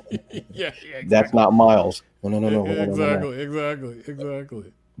Parker. We don't. Exactly. That's not Miles. No.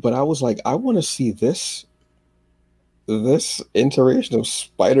 Exactly. But I was like, I want to see this iteration of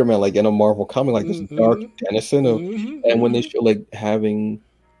Spider-Man like in a Marvel comic, like this dark Dennison of, and when they show like having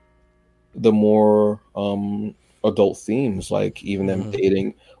the more adult themes, like even them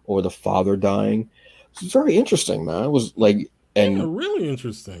dating or the father dying. It's very interesting, man. It was like, and really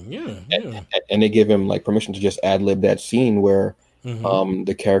interesting. And they give him like permission to just ad lib that scene where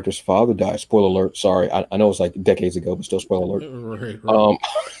the character's father dies. Spoiler alert. Sorry, I know it's like decades ago, but still spoiler alert. Right.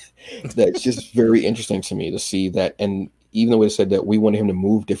 That's just very interesting to me to see that. And even though it said that we wanted him to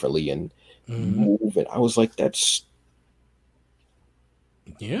move differently and move, and I was like, that's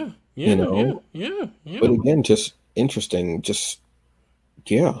yeah. But again, just interesting. Just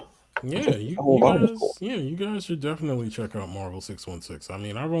Yeah, Cool. you guys should definitely check out Marvel 616. I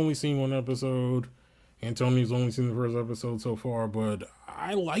mean, I've only seen one episode. Antonio's only seen the first episode so far, but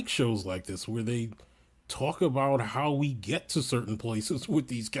I like shows like this where they talk about how we get to certain places with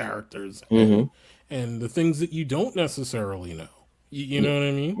these characters and the things that you don't necessarily know. You know what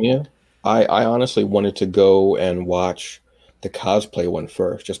I mean? Yeah. I honestly wanted to go and watch the cosplay one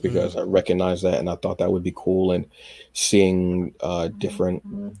first, just because I recognized that and I thought that would be cool, and seeing different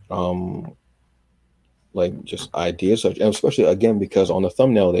like just ideas of, and especially again because on the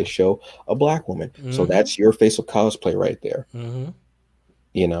thumbnail they show a black woman, so that's your face of cosplay right there.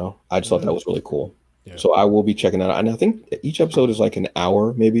 You know, I just thought that was really cool. Yeah. So I will be checking that out, and I think each episode is like an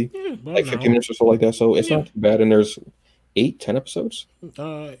hour, maybe like 50 minutes or so like that. So it's not too bad, and there's 10 episodes.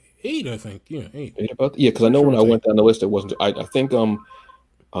 8, I think. Yeah, 8. Because I know when I went down the list, it wasn't. I think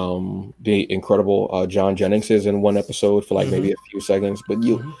the incredible John Jennings is in one episode for like maybe a few seconds, but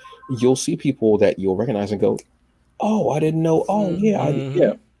you'll see people that you'll recognize and go, oh, I didn't know. Oh yeah,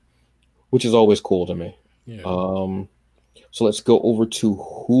 yeah, which is always cool to me. Yeah. So let's go over to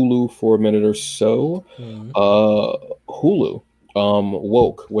Hulu for a minute or so. Hulu,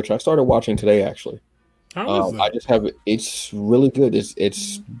 Woke, which I started watching today actually. How is that? I just have it. It's really good.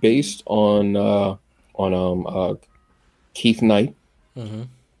 It's based on Keith Knight.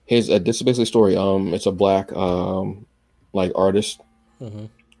 This is basically a story. It's a black like artist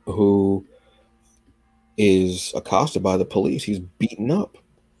who is accosted by the police. He's beaten up.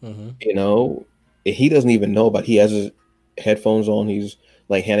 You know, he doesn't even know about. He has his headphones on. He's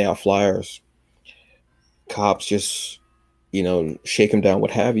like handing out flyers. Cops just, you know, shake him down,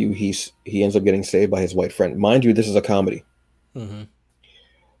 what have you. He ends up getting saved by his white friend. Mind you, this is a comedy.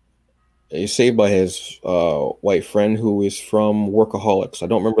 He's saved by his white friend who is from Workaholics. I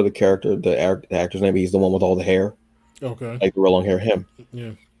don't remember the actor's name, but he's the one with all the hair. Okay. Like the real long hair, him.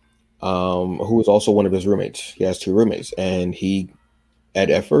 Yeah. Who is also one of his roommates. He has 2 roommates. And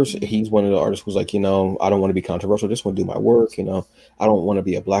at first, he's one of the artists who's like, you know, I don't want to be controversial. I just want to do my work. You know, I don't want to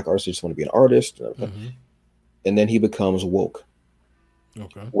be a black artist. I just want to be an artist. And then he becomes woke.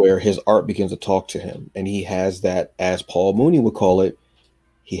 Okay. Where his art begins to talk to him. And he has that, as Paul Mooney would call it,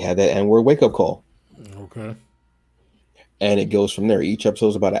 he had that N-word wake-up call. Okay. And it goes from there. Each episode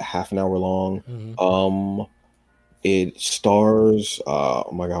is about a half an hour long. It stars,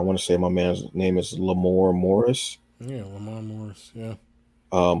 oh my God, I want to say my man's name is Lamar Morris. Yeah, Lamar Morris, yeah.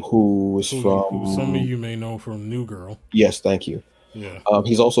 Who some of you may know from New Girl. Yes, thank you. Yeah.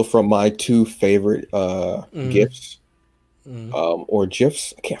 He's also from my 2 favorite GIFs. Or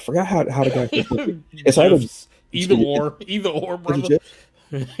GIFs. I can't forget how the guy it's either or, brother.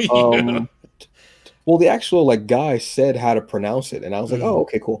 Yeah. Well, the actual like guy said how to pronounce it, and I was like, oh,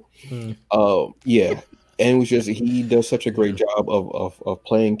 okay, cool. Yeah. And it was just, he does such a great job of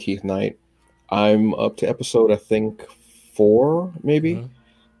playing Keith Knight. I'm up to episode, I think 4, maybe.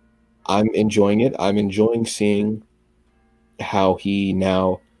 I'm enjoying it. I'm enjoying seeing how he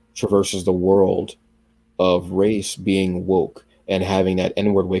now traverses the world of race being woke and having that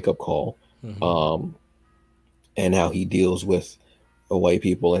N-word wake-up call. And how he deals with white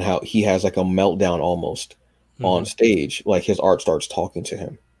people, and how he has like a meltdown almost on stage. Like his art starts talking to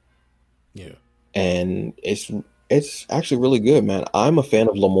him. Yeah. And it's actually really good, man. I'm a fan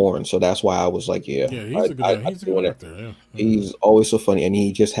of Lamorne, so that's why I was like, yeah, he's a good actor. Yeah. He's always so funny, and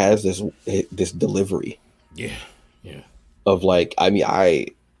he just has this delivery. Yeah. Of like, I mean, I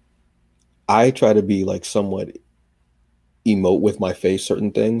try to be like somewhat emote with my face,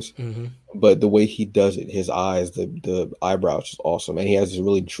 certain things, but the way he does it, his eyes, the eyebrows is awesome, and he has this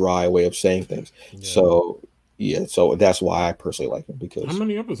really dry way of saying things. So that's why I personally like him. Because how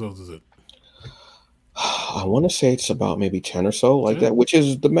many episodes is it? I want to say it's about maybe 10 or so, like 10? That, which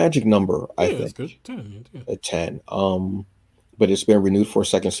is the magic number. I think it's good. 10. Yeah. 10. But it's been renewed for a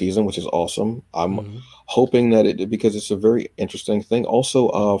second season, which is awesome. I'm hoping that because it's a very interesting thing.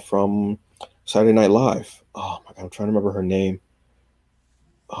 Also, from Saturday Night Live. Oh my God, I'm trying to remember her name.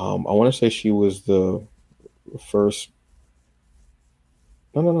 I want to say she was the first.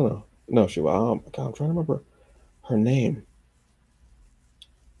 No. She. Oh my God, I'm trying to remember her name.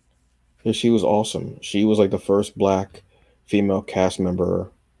 Yeah, she was awesome. She was like the first black female cast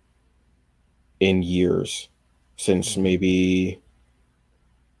member in years, since maybe.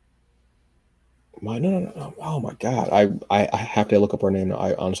 No. Oh my God, I have to look up her name now.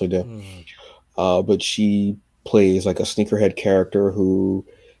 I honestly do. But she plays like a sneakerhead character who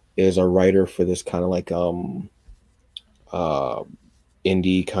is a writer for this kind of like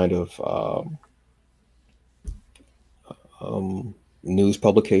indie kind of news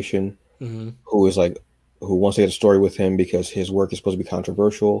publication, who wants to get a story with him because his work is supposed to be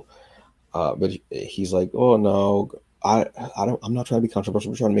controversial. But he's like, oh no, I'm not trying to be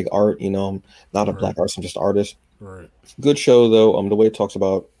controversial. We're trying to make art. I'm not a black artist. I'm just an artist. Right. Good show though. The way it talks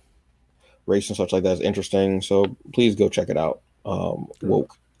about race and such like that is interesting. So please go check it out.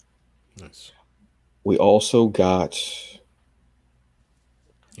 Woke. Nice. We also got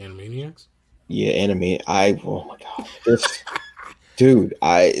Animaniacs. Yeah, anime. Oh my god, this dude.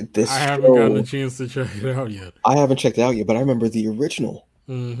 I haven't gotten a chance to check it out yet. I haven't checked it out yet, but I remember the original.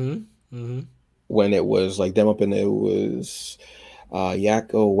 When it was like them up in it was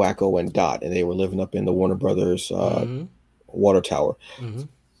Yakko, Wacko, and Dot, and they were living up in the Warner Brothers water tower.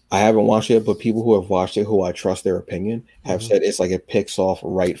 I haven't watched it, but people who have watched it, who I trust their opinion, have said it's like it picks off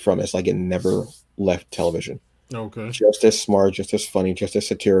right from it's like it never left television. Okay. Just as smart, just as funny, just as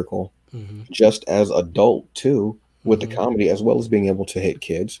satirical, just as adult too, with the comedy as well as being able to hit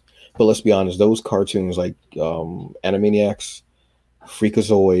kids. But let's be honest, those cartoons like Animaniacs,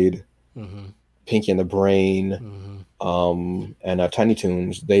 Freakazoid, Pinky and the Brain, and Tiny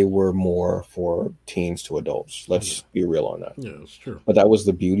Toons, they were more for teens to adults. Let's be real on that. Yeah, that's true. But that was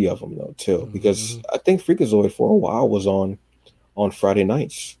the beauty of them though too, because I think Freakazoid for a while was on Friday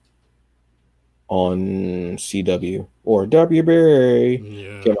nights on CW or WB.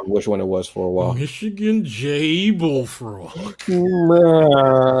 Yeah. Can't remember which one it was for a while. Michigan J Bullfrog. I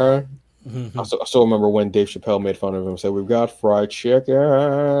still remember when Dave Chappelle made fun of him and said, "We've got fried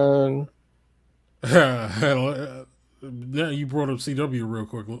chicken." Now you brought up CW real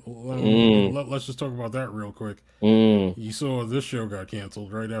quick. Let's just talk about that real quick. You saw this show got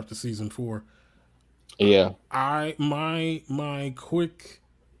canceled right after season 4. Yeah. My quick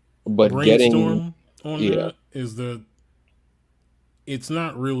but brainstorm on that is that it's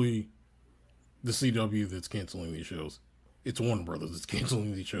not really the CW that's canceling these shows. It's Warner Brothers that's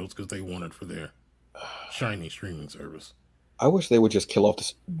canceling these shows because they want it for their shiny streaming service. I wish they would just kill off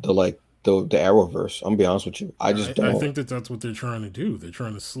the Arrowverse. I'm gonna be honest with you. I think that's what they're trying to do. They're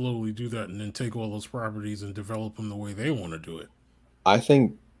trying to slowly do that and then take all those properties and develop them the way they want to do it. I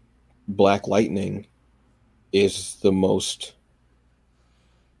think Black Lightning is the most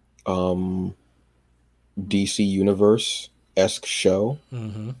DC Universe-esque show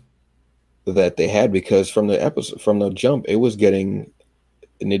that they had, because from the jump, it was getting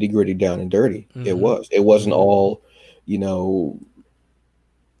nitty-gritty, down and dirty. It wasn't all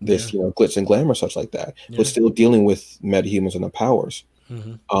this glitz and glamour, such like that, but still dealing with metahumans and the powers.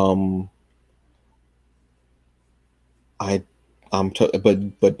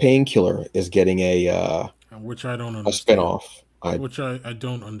 But Painkiller is getting which I don't understand. A spinoff. Which I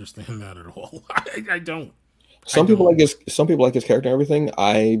don't understand that at all. I don't. Some people like his character and everything.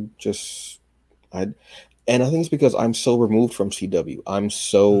 And I think it's because I'm so removed from CW. I'm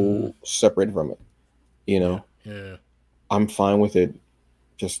so separated from it. Yeah. I'm fine with it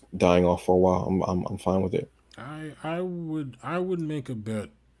just dying off for a while. I'm fine with it. I would make a bet,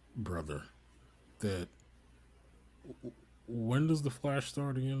 brother, that when does the Flash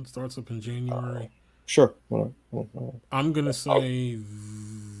start again? Starts up in January. Sure. I'm gonna say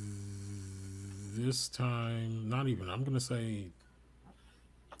this time. Not even. I'm gonna say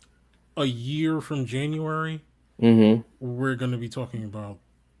a year from January. We're gonna be talking about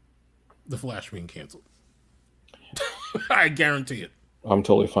the Flash being canceled. I guarantee it. I'm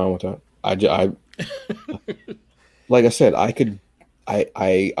totally fine with that. I like I said,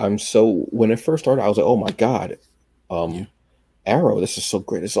 I'm so, when it first started, I was like, oh my god, Arrow, this is so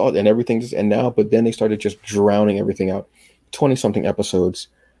great. It's all and everything and now, but then they started just drowning everything out. 20 something episodes.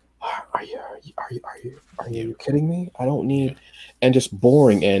 Are you kidding me? I don't need, and just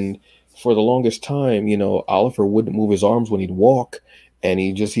boring. And for the longest time, Oliver wouldn't move his arms when he'd walk, and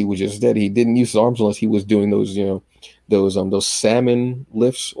he was just dead. He didn't use his arms unless he was doing those, those salmon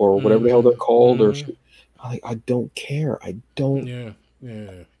lifts or whatever the hell they're called. Or I don't care. I don't.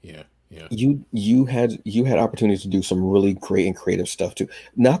 Yeah. You had opportunities to do some really great and creative stuff too.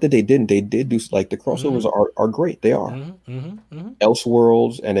 Not that they didn't. They did do, like, the crossovers are great. They are.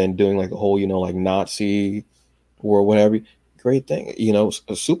 Elseworlds, and then doing like the whole like Nazi or whatever. Great thing.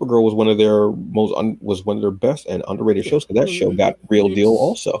 Supergirl was one of their best and underrated shows, because that show got real deal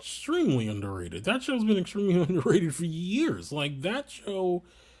also. Extremely underrated. That show's been extremely underrated for years. Like, that show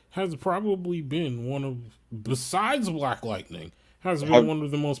has probably been one of, besides Black Lightning, has been one of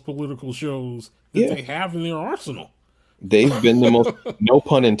the most political shows that they have in their arsenal. They've been the most, no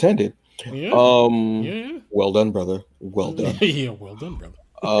pun intended. Yeah. Well done, brother. Well done. Well done, brother.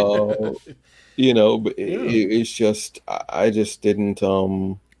 But it's just, I just didn't.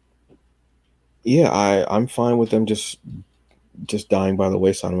 I'm fine with them just dying by the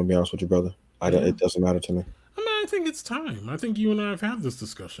wayside. I'm gonna be honest with you, brother. It doesn't matter to me. I think it's time. I think you and I have had this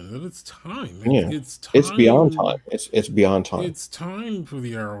discussion that it's time. It's time. It's beyond time. It's beyond time. It's time for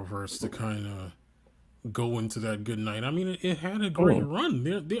the Arrowverse to kind of go into that good night. I mean, it had a great run.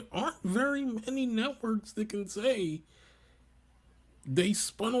 There aren't very many networks that can say they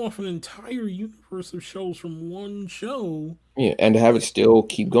spun off an entire universe of shows from one show. Yeah, and to have it still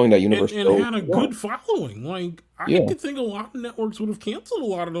keep going, that universe and had a good following. Like, I could think a lot of networks would have canceled a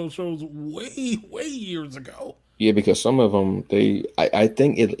lot of those shows way years ago. Yeah, because some of them, I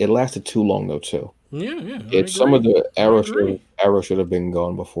think it lasted too long though too. Yeah. Some of the Arrow should have been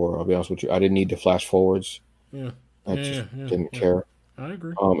gone before. I'll be honest with you. I didn't need the flash forwards. Yeah. I just didn't care. I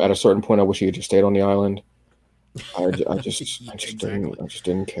agree. At a certain point, I wish he had just stayed on the island. I just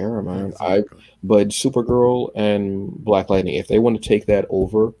didn't care, man. Exactly. But Supergirl and Black Lightning, if they want to take that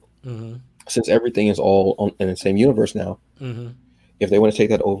over, since everything is all in the same universe now, if they want to take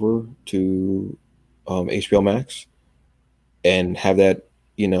that over to HBO Max and have that,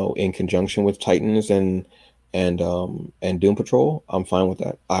 in conjunction with Titans and Doom Patrol, I'm fine with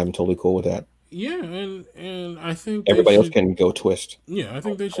that. I'm totally cool with that. Yeah, and I think everybody else can go twist. Yeah, I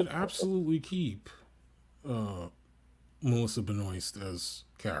think they should absolutely keep Melissa Benoist as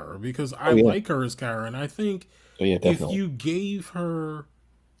Kara, because I like her as Kara, and I think if you gave her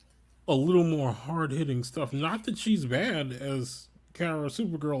a little more hard-hitting stuff, not that she's bad as Kara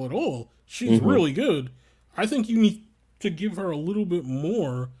Supergirl at all, she's really good. I think you need to give her a little bit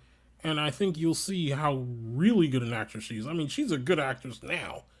more, and I think you'll see how really good an actress she is. I mean, she's a good actress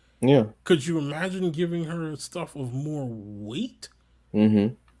now. Yeah. Could you imagine giving her stuff of more weight?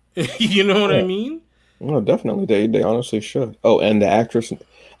 You know what I mean? No, definitely. They honestly should. Oh, and the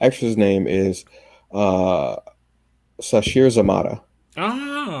actress's name is Sashir Zamata.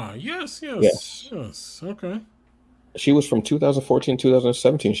 Ah, yes. Okay. She was from 2014,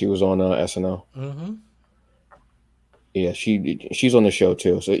 2017. She was on SNL. Yeah, she's on the show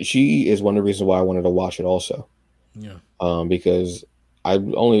too. So she is one of the reasons why I wanted to watch it also. Yeah. Because I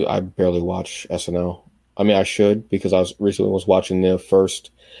barely watch SNL. I mean, I should, because I recently was watching the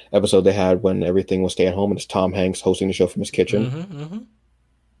first episode they had when everything was staying home, and it's Tom Hanks hosting the show from his kitchen.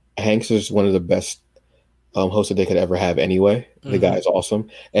 Hanks is one of the best hosts that they could ever have anyway. The guy is awesome.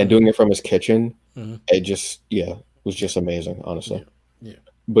 And doing it from his kitchen, it was just amazing, honestly. Yeah.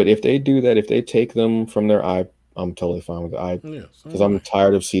 But if they do that, if they take them from their I'm totally fine with it. Because I'm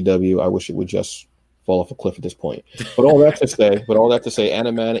tired of CW. I wish it would just fall off a cliff at this point. But all that to say,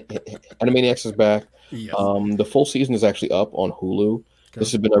 Animaniacs is back. Yes. The full season is actually up on Hulu. Okay.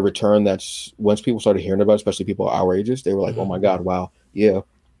 This has been a return that's, once people started hearing about it, especially people our ages, they were like, oh my God, wow. Yeah.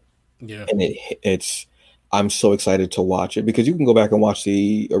 And it's I'm so excited to watch it, because you can go back and watch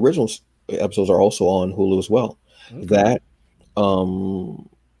the original episodes are also on Hulu as well. Okay. That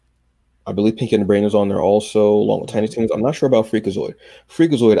I believe Pinky and the Brain is on there also, along with Tiny Toons. I'm not sure about Freakazoid.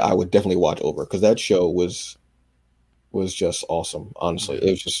 Freakazoid I would definitely watch over, because that show was just awesome, honestly.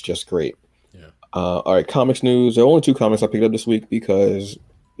 It was just great. Yeah. All right, comics news. There are only 2 comics I picked up this week because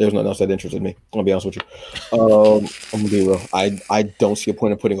there's nothing else that interested me. I'm gonna be honest with you. I'm gonna be real. I don't see a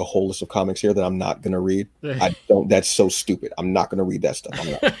point in putting a whole list of comics here that I'm not gonna read. I don't. That's so stupid. I'm not gonna read that stuff.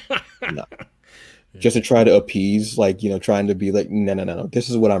 I'm not. Just to try to appease, trying to be like, no. This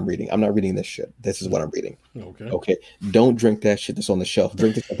is what I'm reading. I'm not reading this shit. This is what I'm reading. Okay. Don't drink that shit that's on the shelf.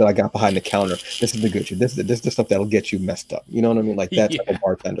 Drink the stuff that I got behind the counter. This is the good shit. This is the stuff that'll get you messed up. You know what I mean? Like that type of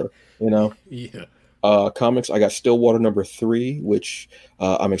bartender. Yeah. Comics. I got Stillwater #3, which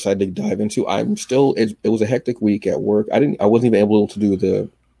I'm excited to dive into. It was a hectic week at work. I wasn't even able to do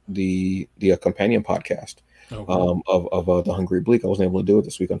the companion podcast of the Hungry Bleak. I wasn't able to do it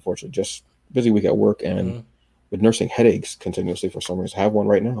this week, unfortunately. Just busy week at work and with nursing headaches continuously for some reason. I have one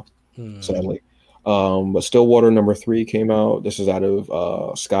right now, sadly. But Stillwater #3 came out. This is out of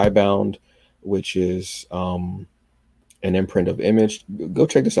Skybound, which is an imprint of Image. Go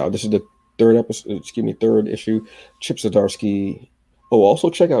check this out. This is the third issue. Chip Zdarsky. Oh, also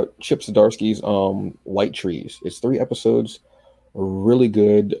check out Chip Zdarsky's White Trees. It's 3 episodes. Really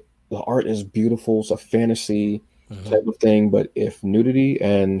good. The art is beautiful. It's a fantasy type of thing, but if nudity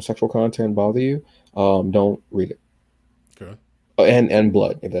and sexual content bother you, don't read it. Okay. And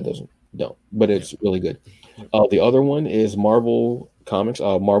blood, if that don't. But it's really good. The other one is Marvel Comics,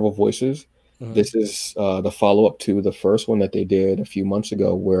 Marvel Voices. This is the follow-up to the first one that they did a few months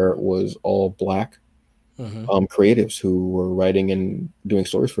ago, where it was all Black creatives who were writing and doing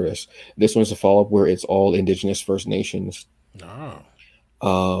stories for this. This one's a follow-up where it's all Indigenous First Nations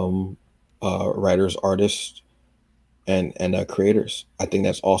writers, artists, and creators. I think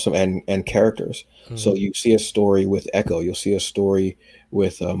that's awesome, and characters. So you see a story with Echo, you'll see a story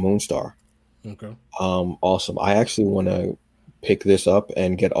with Moonstar, Okay. Awesome. I actually want to pick this up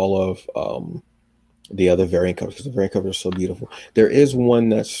and get all of the other variant covers because the variant covers are so beautiful. There is one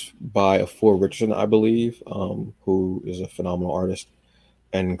that's by Afua Richardson, I believe, who is a phenomenal artist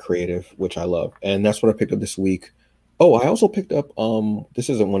and creative, which I love. And that's what I picked up this week. Oh, I also picked up this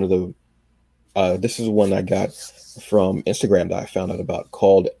isn't one of the this is one I got from Instagram that I found out about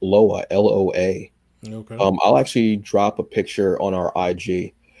called Loa, Loa. Okay. I'll actually drop a picture on our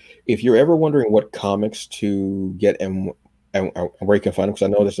IG. If you're ever wondering what comics to get and where you can find them, because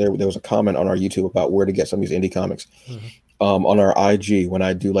I know there was a comment on our YouTube about where to get some of these indie comics. Mm-hmm. On our IG, when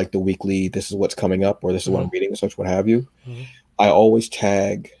I do like the weekly, this is what's coming up, or this is what I'm reading, such what have you, I always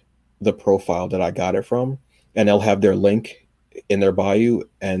tag the profile that I got it from, and they'll have their link in their bio,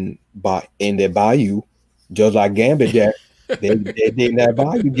 and in their bio, just like Gambit Jack, they in that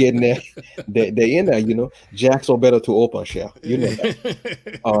bio getting there, they in there, you know. Jack's so better to open shell, you know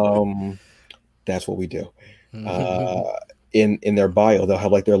that. That's what we do. In their bio, they'll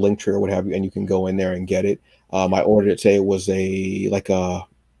have like their link tree or what have you, and you can go in there and get it. I ordered it today. It was a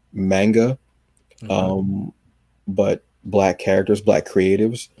manga, but black characters, black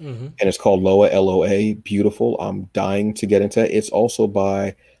creatives, and it's called Loa, Loa. Beautiful. I'm dying to get into it. It's also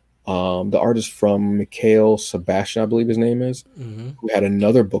by the artist from Mikhail Sebastian, I believe his name is, who had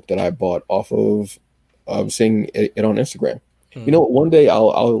another book that I bought off of seeing it on Instagram. You know, one day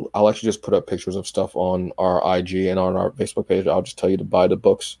I'll actually just put up pictures of stuff on our IG and on our Facebook page. I'll just tell you to buy the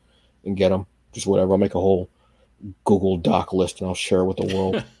books and get them, just whatever. I'll make a whole Google Doc list and I'll share it with the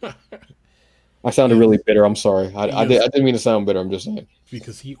world. I sounded really bitter. I'm sorry. I didn't mean to sound bitter. I'm just saying.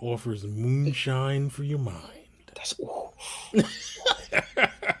 Because he offers moonshine for your mind. That's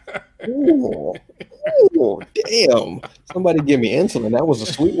ooh, damn. Somebody give me insulin. That was a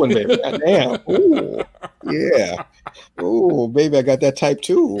sweet one, baby. God damn. Ooh, yeah. Ooh, baby, I got that type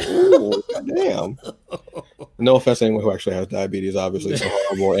 2. Ooh, god damn. No offense to anyone who actually has diabetes, obviously. It's a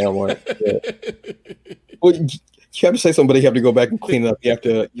horrible animal. Yeah. Well, you have to say something, but you have to go back and clean it up. You have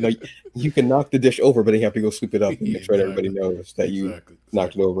to, you can knock the dish over, but you have to go sweep it up and make sure that everybody knows that you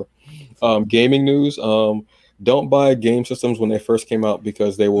knocked it over. Gaming news. Don't buy game systems when they first came out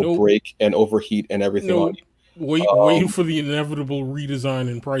because they will break and overheat and everything on you. Wait for the inevitable redesign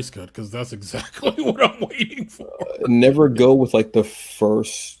and price cut, because that's exactly what I'm waiting for. Never go with like the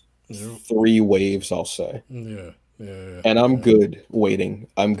first 3 waves, I'll say. Yeah. And I'm good waiting.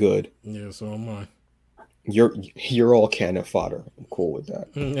 I'm good. Yeah, so am I. You're all cannon fodder. I'm cool with that.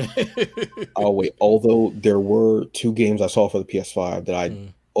 I'll wait. Although there were 2 games I saw for the PS5 that I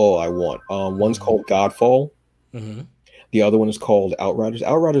want. One's called Godfall. The other one is called Outriders.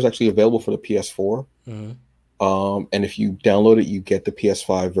 Outriders is actually available for the PS4. And if you download it, you get the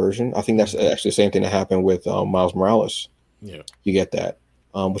PS5 version. I think that's actually the same thing that happened with Miles Morales. Yeah, you get that.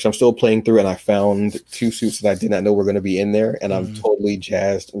 Which I'm still playing through, and I found 2 suits that I did not know were going to be in there, and I'm totally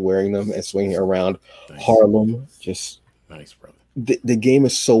jazzed wearing them and swinging around Harlem. Just nice, brother. The game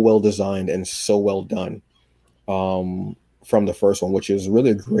is so well designed and so well done from the first one, which is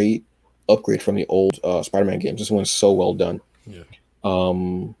really a great upgrade from the old Spider-Man games. This one's so well done.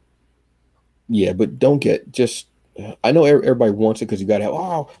 Yeah, but don't get just. I know everybody wants it because you got to have.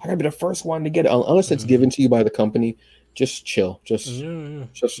 Oh, I got to be the first one to get it. Unless it's given to you by the company, just chill. Just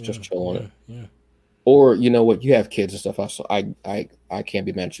chill on it. Yeah. Or you know what, you have kids and stuff. I can't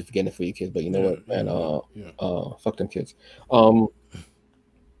be mad at you for getting it for your kids, but you know what, man, fuck them kids. I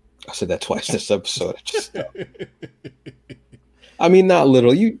said that twice this episode. I mean, not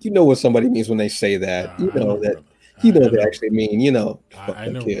little. You know what somebody means when they say that. You know that. You know they actually mean. Fuck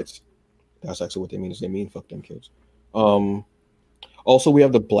them kids. That's actually what they mean. Is they mean fuck them kids. Also, we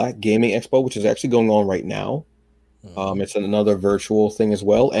have the Black Gaming Expo, which is actually going on right now. It's another virtual thing as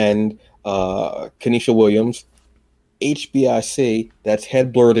well. And Kenesha Williams, HBIC, that's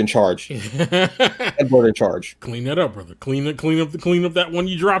head blurred in charge. Head blurred in charge. Clean that up, brother. Clean up that one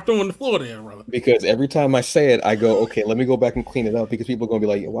you dropped on the floor there, brother. Because every time I say it, I go, okay, let me go back and clean it up, because people are going to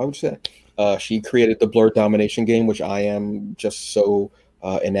be like, why would you say that? She created the Blur Domination game, which I am just so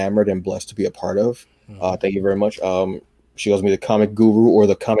enamored and blessed to be a part of. Thank you very much. She calls me the comic guru or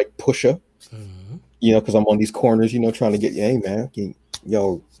the comic pusher. Because I'm on these corners, trying to get, hey, man, you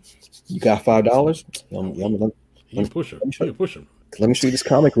got $5? You push him. Let me show you this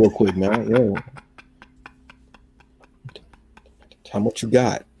comic real quick, man. Yo, how much you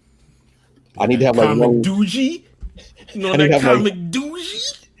got? I need to have like one doogie. That comic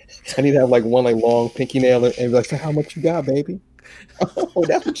doogie. I need to have like one like long pinky nail and be like, so how much you got, baby? Oh,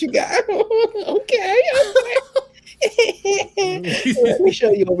 that's what you got. Okay. Let me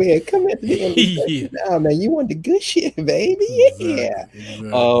show you over here. Come at the end. Nah, man, you want the good shit, baby. Yeah.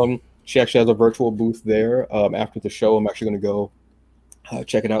 Exactly. She actually has a virtual booth there. After the show, I'm actually going to go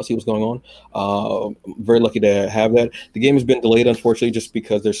check it out, see what's going on. Very lucky to have that. The game has been delayed, unfortunately, just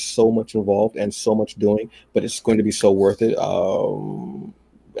because there's so much involved and so much doing, but it's going to be so worth it.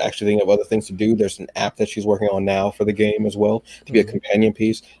 Actually thinking of other things to do. There's an app that she's working on now for the game as well to be a companion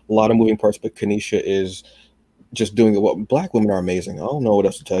piece. A lot of moving parts, but Kanisha is just doing it. Well, Black women are amazing. I don't know what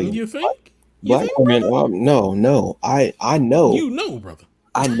else to tell you. You think? Black women? No. I know. You know, brother.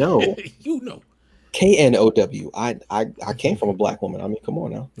 I know. You know. KNOW. I came from a Black woman. I mean, come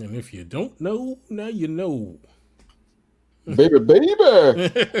on now. And if you don't know, now you know. Baby.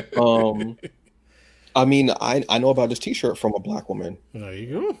 I mean, I know about this T-shirt from a Black woman. There you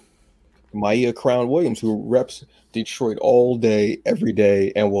go. Maya Crown Williams, who reps Detroit all day, every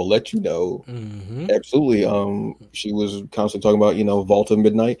day, and will let you know. Absolutely. She was constantly talking about, Vault of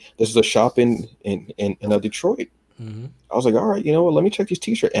Midnight. This is a shop in Detroit. I was like, all right, you know what? Let me check these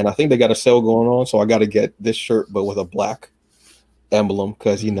T-shirts. And I think they got a sale going on, so I got to get this shirt, but with a black emblem,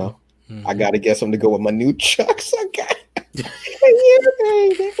 because I got to get something to go with my new Chucks. I got.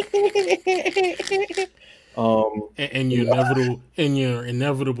 And your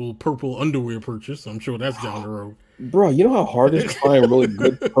inevitable purple underwear purchase. I'm sure that's down the road. Bro, you know how hard it is to find really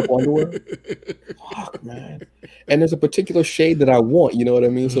good purple underwear? Fuck, man. And there's a particular shade that I want, you know what I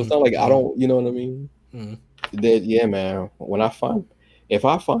mean? So it's not like I don't, you know what I mean? Yeah, man. If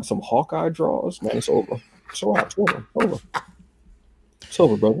I find some Hawkeye draws, man, it's over. It's all right. It's over. It's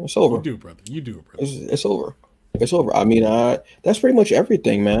over, brother. It's over. You do, brother. It's over. It's over. I mean, that's pretty much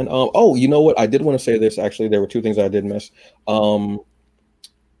everything, man. Oh, you know what? I did want to say this. Actually, there were two things I did miss.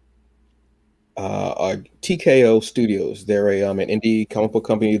 TKO Studios. They're an indie comic book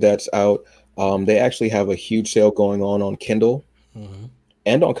company that's out. They actually have a huge sale going on Kindle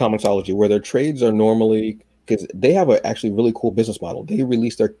and on Comixology, where their trades are normally, because they have a actually really cool business model. They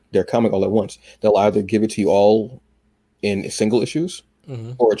release their comic all at once. They'll either give it to you all in single issues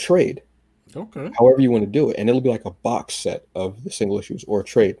or a trade. Okay. However you want to do it. And it'll be like a box set of the single issues or a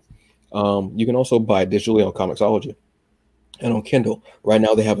trade. You can also buy it digitally on Comixology and on Kindle. Right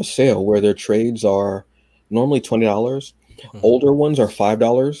now they have a sale where their trades are normally $20. Older ones are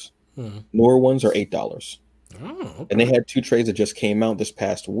 $5. Newer ones are $8. Oh, okay. And they had two trades that just came out this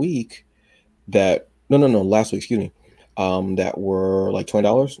past week last week, excuse me. That were like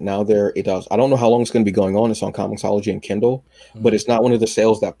 $20. Now they're $8. I don't know how long it's going to be going on. It's on Comixology and Kindle, but it's not one of the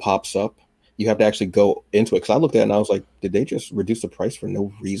sales that pops up. You have to actually go into it. Because I looked at it and I was like, did they just reduce the price for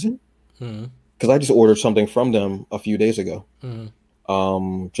no reason? Because I just ordered something from them a few days ago,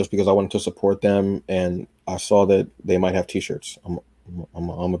 just because I wanted to support them, and I saw that they might have T-shirts. I'm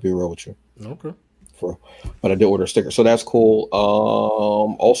gonna be real with you. Okay. But I did order a sticker, so that's cool.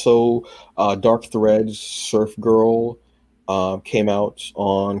 Also, Dark Threads Surf Girl came out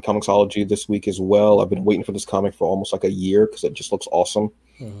on Comixology this week as well. I've been waiting for this comic for almost like a year because it just looks awesome.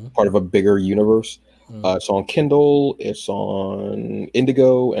 Part of a bigger universe. It's on Kindle, it's on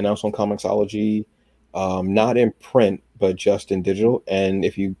Indigo, and now it's on Comixology. Not in print, but just in digital. And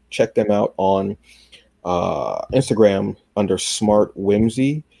if you check them out on Instagram under Smart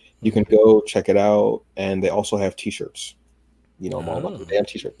Whimsy, you can go check it out. And they also have T-shirts. I'm all about the damn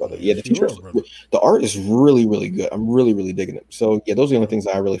T-shirt, brother. Yeah, the T-shirts. The art is really, really good. I'm really, really digging it. So yeah, those are the only things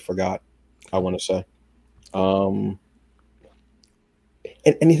I really forgot. I want to say.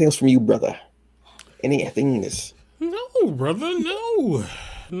 And anything else from you, brother? Anything this? No, brother. No,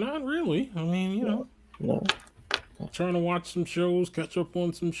 not really. I mean, No. Trying to watch some shows, catch up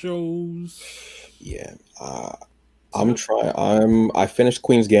on some shows. Yeah, I'm trying. I finished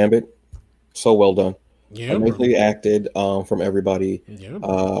Queen's Gambit. So well done. Yeah, amazingly acted from everybody.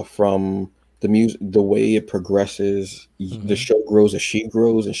 Yeah, from the music, the way it progresses, the show grows as she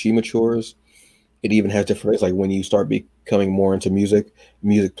grows and she matures. It even has different ways. Like when you start becoming more into music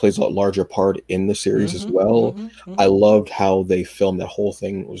plays a larger part in the series as well. I loved how they filmed that whole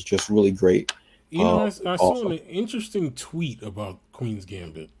thing. It was just really great. I saw an interesting tweet about Queen's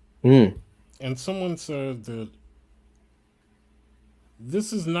Gambit. And someone said that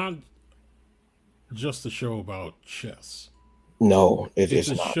this is not just a show about chess. No, it's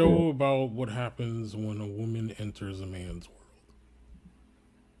a show about what happens when a woman enters a man's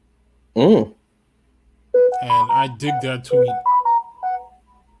world. And I dig that tweet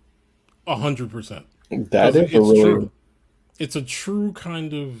 100%. That is true. It's a true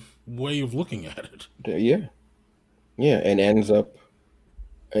kind of way of looking at it. Yeah, and ends up,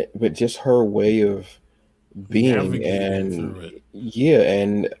 but just her way of being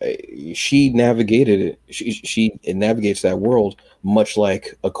she navigated it. She navigates that world much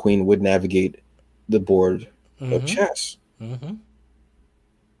like a queen would navigate the board of chess.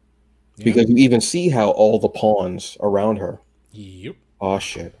 Because you even see how all the pawns around her. Yep. Oh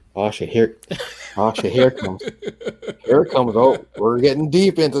shit. Here it comes. Here it comes. Oh, we're getting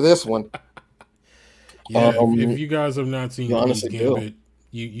deep into this one. Yeah, if you guys have not seen Queen's Gambit, do.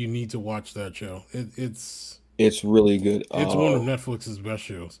 you need to watch that show. It's really good. It's one of Netflix's best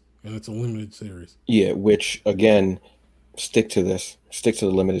shows, and it's a limited series. Yeah, which again, stick to the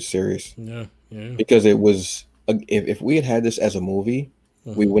limited series. Yeah. Because it was, if we had this as a movie,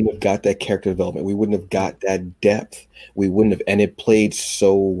 we wouldn't have got that character development. We wouldn't have got that depth. We wouldn't have, and it played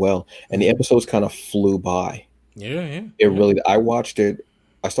so well. And the episodes kind of flew by. Yeah. Really. I watched it.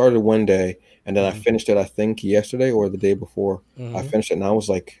 I started one day, and then I finished it. I think yesterday or the day before. I finished it, and I was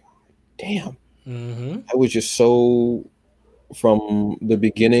like, "Damn!" I was just so, from the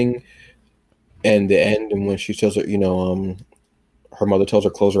beginning and the end, and when she tells her, her mother tells her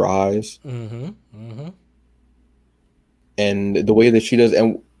close her eyes. And the way that she does,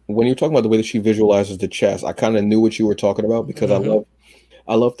 and when you're talking about the way that she visualizes the chess, I kind of knew what you were talking about, because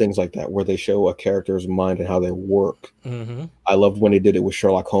I love things like that where they show a character's mind and how they work. I loved when they did it with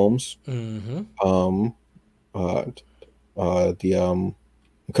Sherlock Holmes. The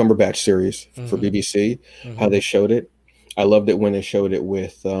Cumberbatch series for BBC, how they showed it. I loved it when they showed it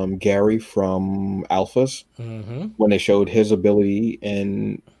with Gary from Alphas, when they showed his ability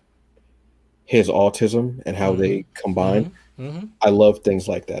and his autism and how they combine. I love things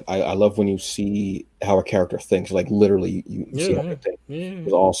like that. I love when you see how a character thinks, like literally you see how they think.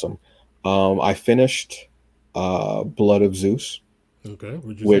 It's awesome. I finished Blood of Zeus,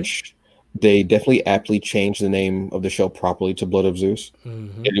 which they definitely aptly changed the name of the show properly to Blood of Zeus.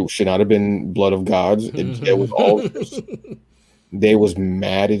 It should not have been Blood of Gods. It was all Zeus. They was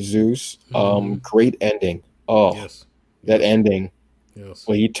mad at Zeus. Great ending. That ending. Yes.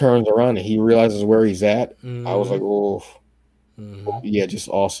 When he turns around and he realizes where he's at, I was like, oh, yeah, just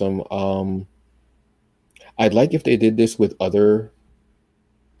awesome. I'd like if they did this with other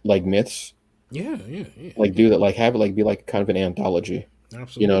like myths. Yeah. Like do that, like have it like be like kind of an anthology.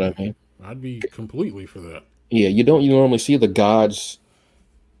 Absolutely. You know what I mean? I'd be completely for that. Yeah, you normally see the gods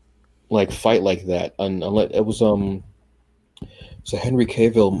like fight like that, unless it was it's a Henry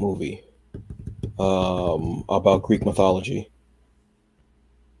Cavill movie about Greek mythology.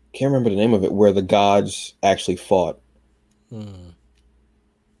 Can't remember the name of it, where the gods actually fought.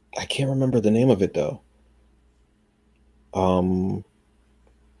 I can't remember the name of it though. Not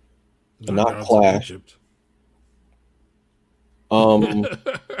Clash.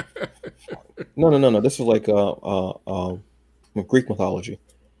 No. This is like Greek mythology.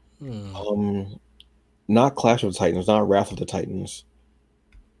 Not Clash of the Titans, not Wrath of the Titans.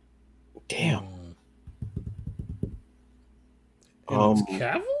 Damn. It's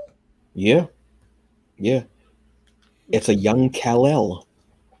Cavill? Yeah. It's a young Kal-El.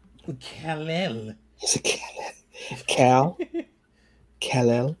 Kal-El. It's a Kal-El.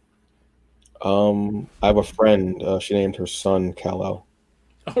 Kal-El. I have a friend. She named her son Kal-El.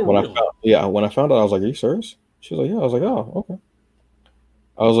 Oh, really? When I found out, I was like, "Are you serious?" She was like, "Yeah." I was like, "Oh, okay."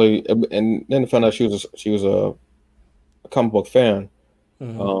 I was like, and then I found out she was a comic book fan.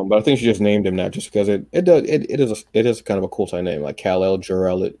 But I think she just named him that just because it is kind of a cool type name, like Kal-El,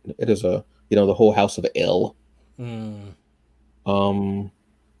 Jor-El. It is a, the whole house of El. I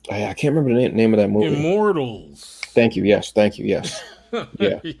can't remember the name of that movie. Immortals. Thank you. Yes. Yeah.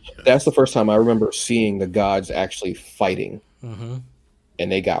 Yes. That's the first time I remember seeing the gods actually fighting.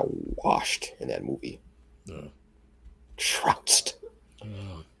 And they got washed in that movie. Trounced.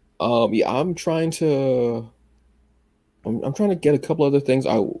 I'm trying to get a couple other things.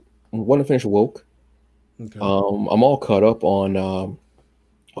 I want to finish Woke. Okay. I'm all caught up on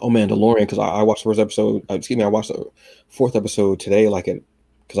Mandalorian, because I watched the first episode. I watched the fourth episode today,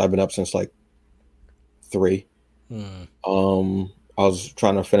 because I've been up since like 3. I was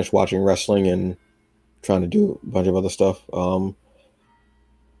trying to finish watching wrestling and trying to do a bunch of other stuff.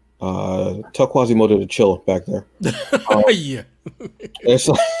 Tell Quasimodo to chill back there. Yeah. It's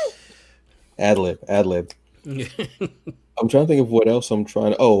like ad lib. I'm trying to think of what else I'm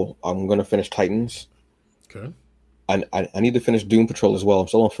trying to. Oh, I'm going to finish Titans. Okay. I need to finish Doom Patrol as well. I'm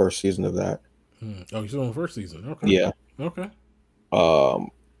still on the first season of that. Oh, you're still on the first season? Okay. Yeah. Okay.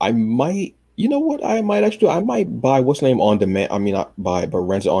 I might. You know what? I might actually do. I might buy what's the name on demand. I mean, not buy, but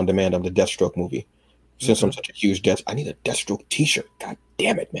rent it on demand of the Deathstroke movie. Since I'm such a huge I need a Deathstroke T-shirt. God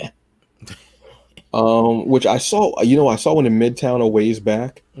damn it, man. Which I saw. I saw one in Midtown a ways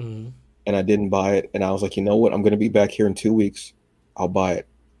back, and I didn't buy it. And I was like, you know what? I'm going to be back here in 2 weeks. I'll buy it.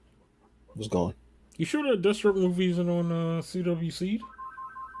 It was gone. You sure that Deathstroke movie isn't on CW Seed?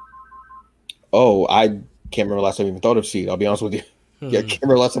 Oh, I can't remember the last time I even thought of Seed. I'll be honest with you. Yeah, can't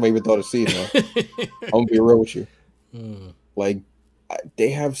remember last time I even thought of seeing that. I'm gonna be real with you. Like,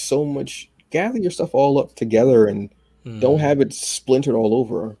 they have so much. Gather your stuff all up together and don't have it splintered all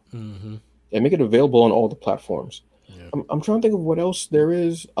over, and make it available on all the platforms. Yeah. I'm trying to think of what else there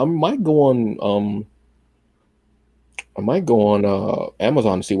is. I might go on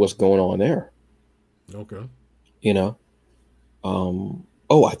Amazon to see what's going on there. Okay. You know.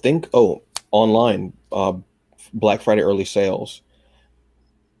 I think online Black Friday early sales.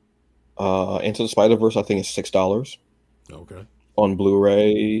 Into the Spider-Verse, I think it's $6. Okay. On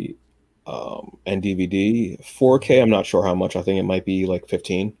Blu-ray and DVD. 4K, I'm not sure how much. I think it might be like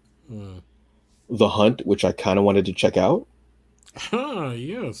 15. The Hunt, which I kind of wanted to check out.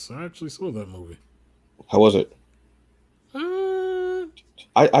 Yes, I actually saw that movie. How was it?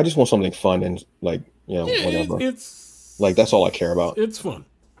 I just want something fun and like, whatever. It's like, that's all I care about. It's fun.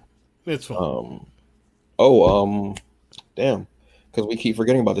 It's fun. Damn, because we keep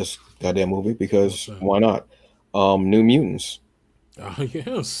forgetting about this goddamn movie because why not? New Mutants.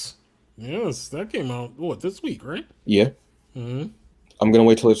 Yes, that came out this week, right? Yeah. I'm gonna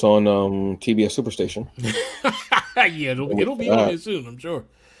wait till it's on TBS Superstation. Yeah, it'll be on it soon, I'm sure.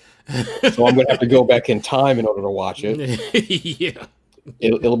 So I'm gonna have to go back in time in order to watch it. Yeah,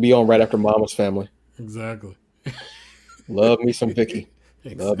 it'll be on right after Mama's Family. Exactly. Love me some Vicky.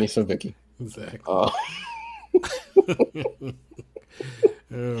 Love me some Vicky. Exactly. Oh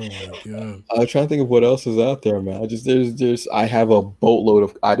my god! I'm trying to think of what else is out there, man. I have a boatload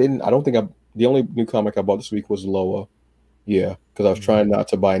of. The only new comic I bought this week was Loa. Yeah, because I was trying not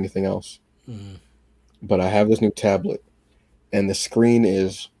to buy anything else. But I have this new tablet, and the screen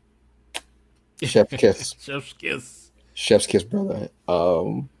is Chef's Kiss. Chef's Kiss. Chef's Kiss, brother.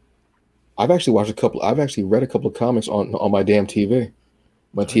 I've actually read a couple of comics on my damn TV.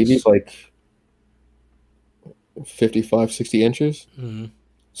 My TV's like 55, 60 inches.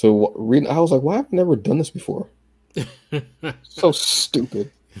 So reading, I was like, why have I never done this before? So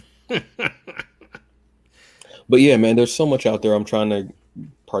stupid. But yeah, man, there's so much out there I'm trying to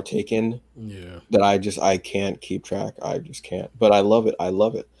partake in. Yeah. That I can't keep track. I just can't. But I love it. I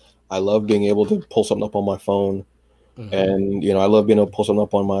love being able to pull something up on my phone. And I love being able to pull something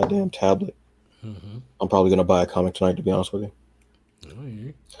up on my damn tablet. I'm probably gonna buy a comic tonight, to be honest with you. Oh,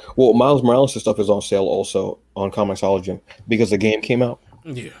 yeah. Well, Miles Morales' stuff is on sale also on Comixology because the game came out.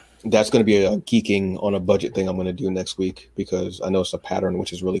 Yeah. That's going to be a geeking on a budget thing I'm going to do next week because I noticed a pattern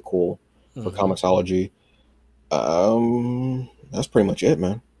which is really cool for Comixology. That's pretty much it,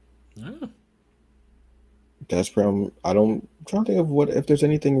 man. Yeah. I'm trying to think of if there's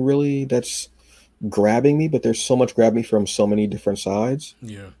anything really that's grabbing me, but there's so much grabbing me from so many different sides.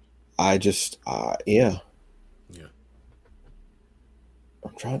 Yeah. I just, Yeah.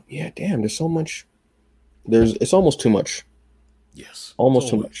 I'm trying. Yeah, damn. There's so much. It's almost too much. Yes. Almost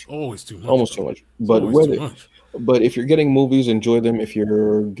too much. Always too much. Almost too much. But but if you're getting movies, enjoy them. If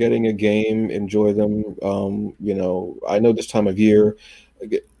you're getting a game, enjoy them. I know this time of year,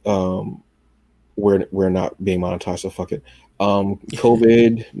 we're not being monetized, so fuck it.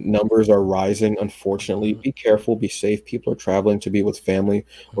 COVID numbers are rising, unfortunately. Be careful, be safe. People are traveling to be with family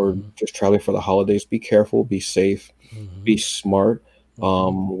or just traveling for the holidays. Be careful, be safe, be smart.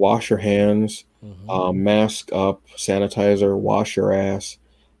 Wash your hands, mask up, sanitizer, wash your ass,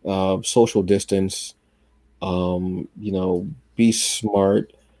 social distance, be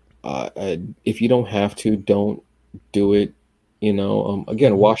smart. If you don't have to, don't do it.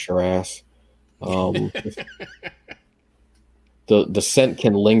 Again, wash your ass. The scent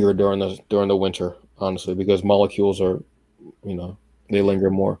can linger during the winter, honestly, because molecules are, they linger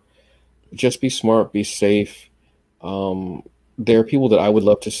more. Just be smart, be safe. There are people that I would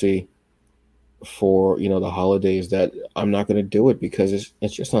love to see for the holidays that I'm not going to do it because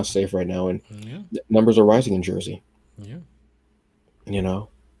it's just not safe right now, and numbers are rising in Jersey. Yeah,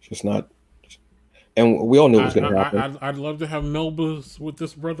 it's just not. And we all knew it was going to happen. I'd love to have Melba's with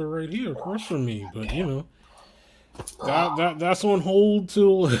this brother right here across from me, but that's on hold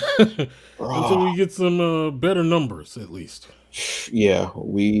till until we get some better numbers at least. Yeah,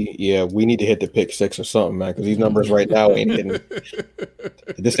 we need to hit the pick 6 or something, man, because these numbers right now ain't hitting.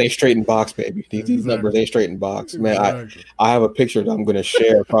 This ain't straight in box, baby. These numbers ain't straight in box, man. Exactly. I have a picture that I'm going to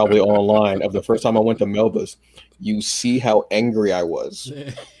share probably online of the first time I went to Melba's. You see how angry I was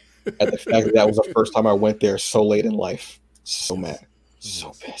at the fact that was the first time I went there so late in life. So mad,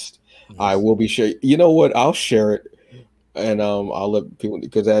 so pissed. I will be sharing. You know what? I'll share it. And I'll let people,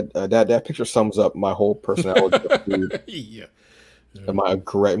 because that picture sums up my whole personality. Yeah. And my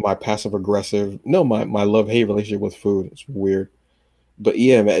passive aggressive, my love-hate relationship with food. It's weird, but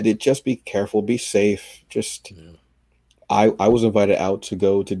yeah, man. Just be careful, be safe. Just I was invited out to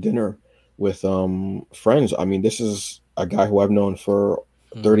go to dinner with friends. I mean, this is a guy who I've known for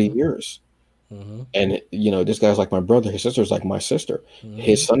 30 years. And this guy's like my brother. His sister's like my sister.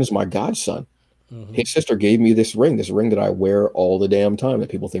 His son is my godson. His sister gave me this ring that I wear all the damn time that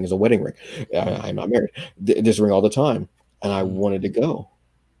people think is a wedding ring. I'm not married. This ring all the time. And I wanted to go,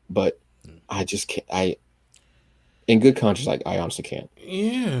 but I just can't. In good conscience, I honestly can't.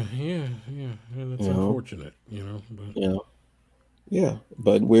 Yeah. That's unfortunate, But. Yeah.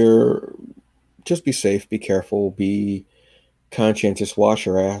 But we're just be safe, be careful, be conscientious, wash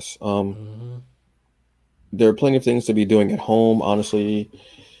your ass. There are plenty of things to be doing at home, honestly.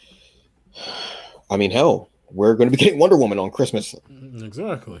 I mean, hell, we're going to be getting Wonder Woman on Christmas.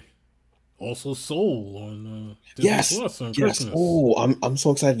 Exactly. Also, Soul on Disney Plus on Christmas. Oh, I'm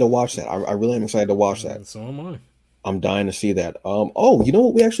so excited to watch that. I really am excited to watch that. So am I. I'm dying to see that. Oh, you know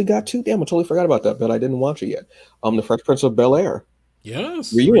what we actually got too? Damn, I totally forgot about that, but I didn't watch it yet. The Fresh Prince of Bel-Air.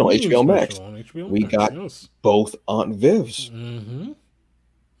 Yes. Reunion on HBO Max. We got both Aunt Vivs.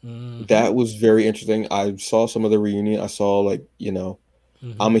 That was very interesting. I saw some of the reunion. I saw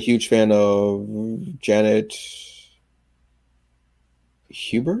I'm a huge fan of Janet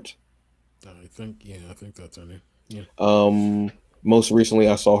Hubert. I think that's her name. Yeah. Most recently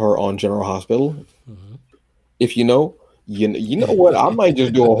I saw her on General Hospital. If you know what, I might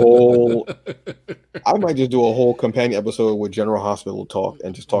just do a whole companion episode with General Hospital talk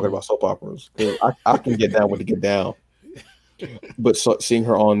and just talking about soap operas. I can get down with the get down. But seeing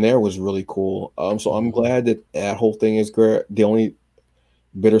her on there was really cool. So I'm glad that whole thing is great. The only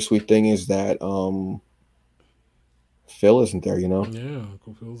bittersweet thing is that Phil isn't there, Yeah,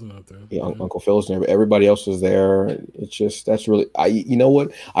 Uncle Phil's not there. Yeah, Uncle Phil's there, but everybody else was there. It's just that's really you know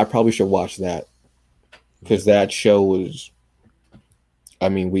what? I probably should watch that because that show was. I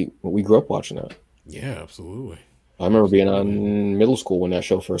mean, we grew up watching that. Yeah, absolutely. I remember being on middle school when that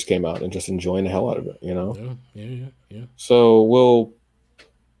show first came out and just enjoying the hell out of it. Yeah. So we'll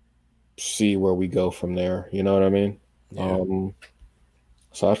see where we go from there. You know what I mean? Yeah.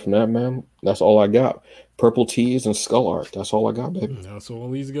 Aside from that, man, that's all I got. Purple tees and skull art. That's all I got, baby. That's all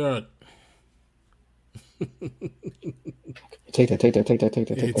he's got. Take that.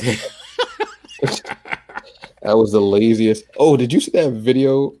 That was the laziest. Oh, did you see that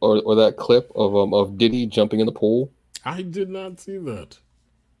video or that clip of Diddy jumping in the pool? I did not see that.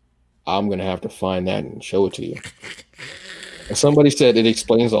 I'm gonna have to find that and show it to you. And somebody said it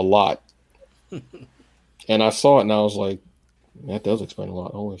explains a lot, and I saw it and I was like, that does explain a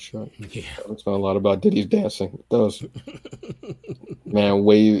lot. Holy shit! Yeah, that explains a lot about Diddy's dancing. It does. Man,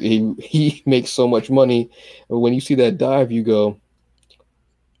 he makes so much money. When you see that dive, you go,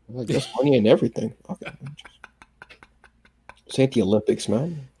 I guess money ain't everything. Okay. This ain't the Olympics,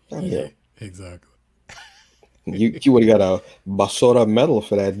 man. Yeah, exactly. You would have got a Basura medal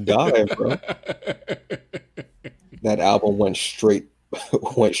for that dive, bro. That album went straight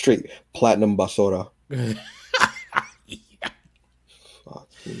platinum Basura.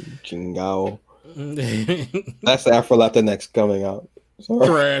 Fucking chingao. That's the Afro Latinx coming out. Sorry.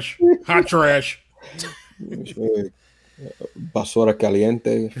 Trash. Hot trash. Basura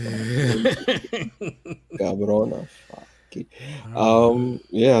caliente. Cabrona.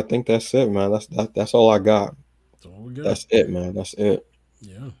 Yeah, I think that's it, man. That's all I got. That's all we got. That's it, man. That's it.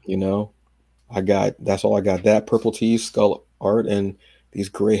 Yeah. That's all I got. That purple tees, skull art, and these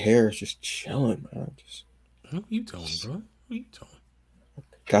gray hairs just chilling, man. Who are you telling, bro? Who are you telling?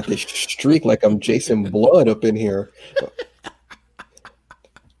 Got this streak like I'm Jason Blood up in here.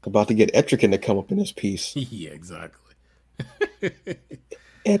 About to get Etrigan to come up in this piece. Yeah, exactly.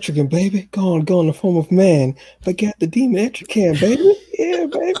 Etrigan, baby, go on the form of man, but got the demon Etrigan, baby. Yeah,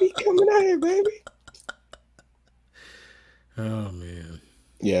 baby, coming out here, baby. Oh man.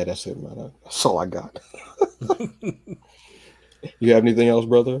 Yeah, that's it, man. That's all I got. You have anything else,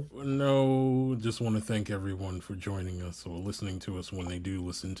 brother? No, just want to thank everyone for joining us or listening to us when they do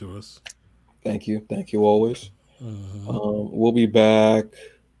listen to us. Thank you always. We'll be back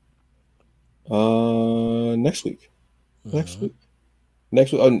next week. Next week.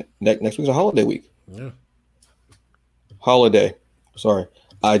 Next week's a holiday week. Yeah. Holiday. Sorry.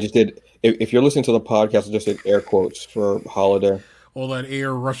 I just did. If you're listening to the podcast, I just did air quotes for holiday. All that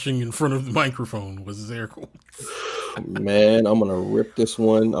air rushing in front of the microphone was his air quotes. Man, I'm gonna rip this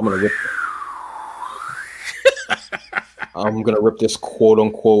one. I'm gonna rip this quote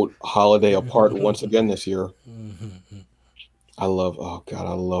unquote holiday apart once again this year. I love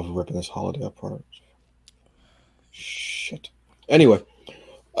ripping this holiday apart. Shit. Anyway.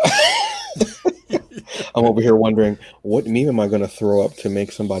 I'm over here wondering, what meme am I going to throw up to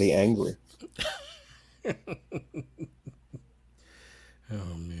make somebody angry?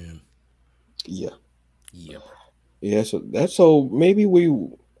 Oh man. Yeah. Yep. Yeah. So maybe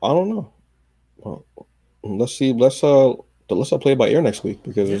I don't know. Well, let's see. Let's play it by ear next week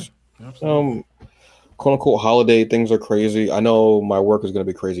because absolutely. Quote unquote holiday things are crazy. I know my work is going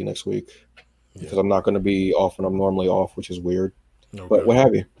to be crazy next week because I'm not going to be off when I'm normally off, which is weird. Okay. But what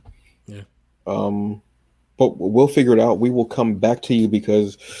have you? Yeah. But we'll figure it out. We will come back to you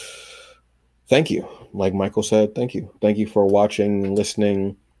because thank you. Like Michael said, thank you. Thank you for watching,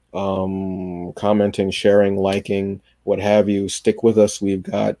 listening, commenting, sharing, liking, what have you. Stick with us. We've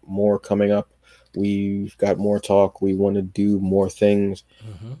got more coming up. We've got more talk. We want to do more things.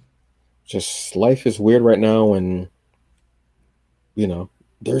 Just life is weird right now, and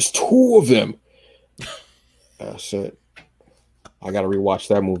there's 2 of them. That's it. I got to rewatch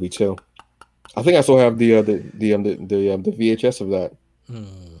that movie too. I think I still have the VHS of that.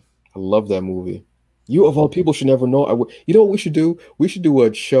 I love that movie. You of all people should never know. You know what we should do? We should do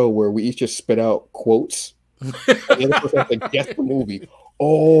a show where we each just spit out quotes. And the other person has to guess the movie.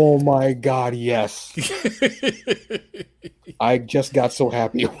 Oh my God, yes. I just got so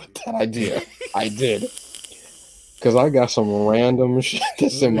happy with that idea. I did. Because I got some random shit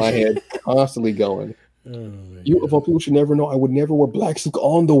that's in my head constantly going. You of all people should never know. I would never wear black silk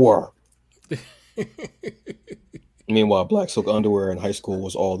underwear. Meanwhile, black silk underwear in high school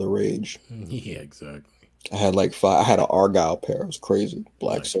was all the rage. Yeah, exactly. I had like 5. I had an Argyle pair. It was crazy.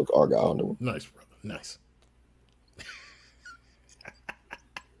 Black silk Argyle underwear. Nice, brother. Nice.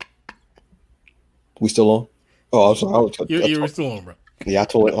 We still on? Oh, I'm sorry. You were still on, bro. Yeah, I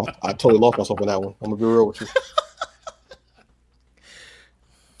totally lost myself on that one. I'm gonna be real with you.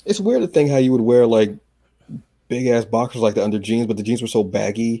 It's weird to think how you would wear like big ass boxers like the under jeans, but the jeans were so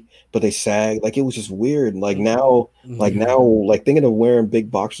baggy, but they sag. Like it was just weird. Like now, thinking of wearing big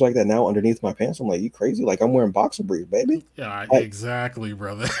boxers like that now underneath my pants, I'm like, you crazy? Like I'm wearing boxer briefs, baby. Yeah, exactly,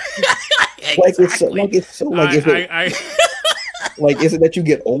 brother. Like is it that you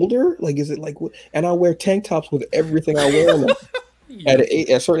get older? Like is it like? And I wear tank tops with everything I wear. At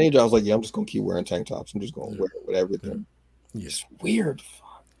a certain age, I was like, yeah, I'm just gonna keep wearing tank tops. I'm just gonna wear it with everything. Yeah. It's weird.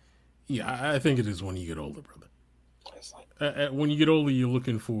 Yeah, I think it is when you get older, brother. When you get older, you're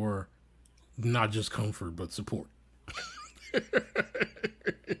looking for not just comfort but support.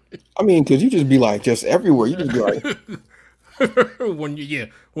 I mean, because you just be like just everywhere. You just be like when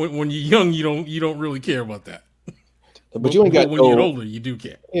you're young, you don't really care about that. But you ain't got when you're older, you do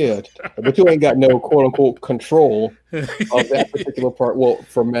care. Yeah, but you ain't got no quote unquote control of that particular part. Well,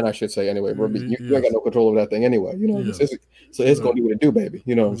 for men, I should say anyway. You ain't got no control of that thing anyway. You know, so it's gonna do what it do, baby.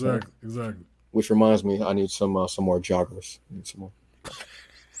 You know what I'm saying? Exactly. Which reminds me, I need some more joggers. I need some more.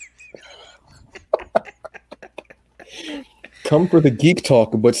 Come for the geek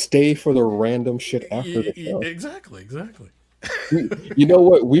talk, but stay for the random shit after the show. Exactly. You know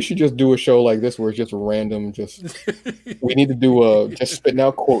what? We should just do a show like this where it's just random. We need to do a just spitting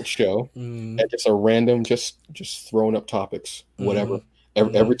out quote show and just a random, just throwing up topics, whatever.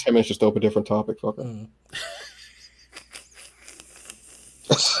 Every 10 minutes, just open a different topic. Fuck it.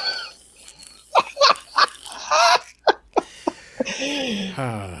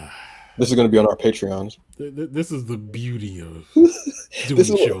 This is going to be on our Patreons. This is the beauty of doing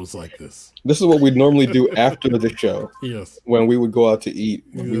shows like this. This is what we'd normally do after the show. Yes. When we would go out to eat,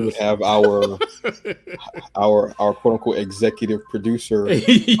 we would have our quote unquote executive producer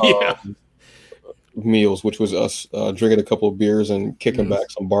meals, which was us drinking a couple of beers and kicking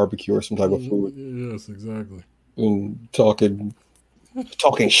back some barbecue or some type of food. Yes, exactly. And talking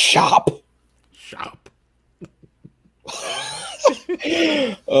shop.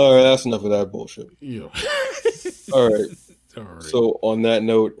 All right, that's enough of that bullshit. Yeah. All right. So on that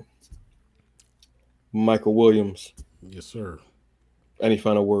note, Michael Williams. Yes, sir. Any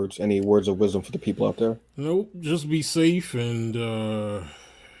final words? Any words of wisdom for the people out there? Nope. Just be safe, and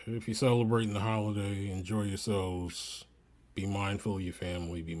if you're celebrating the holiday, enjoy yourselves. Be mindful of your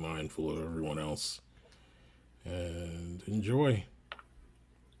family. Be mindful of everyone else, and enjoy.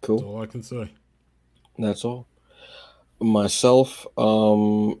 Cool. That's all I can say. That's all. Myself,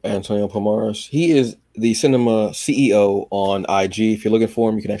 Antonio Pomares. He is the cinema CEO on IG. If you're looking for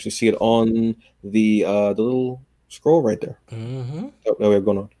him, you can actually see it on the little scroll right there. That we have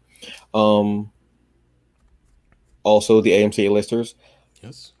going on. Also, the AMC A-listers.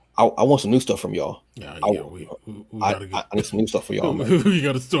 Yes. I want some new stuff from y'all. Yeah, we gotta get. I need some new stuff for y'all. We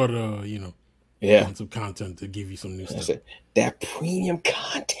gotta start, on some content to give you some new stuff. That premium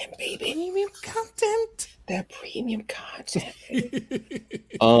content, baby. Premium content. That premium content.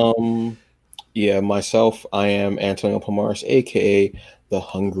 Yeah, myself, I am Antonio Pomares, aka the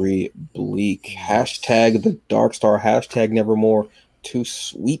Hungry Bleak. Hashtag the Dark Star. Hashtag Nevermore. to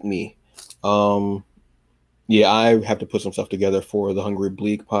sweet me. Yeah, I have to put some stuff together for the Hungry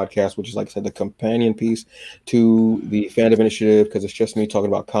Bleak podcast, which is, like I said, the companion piece to the Fandom Initiative, because it's just me talking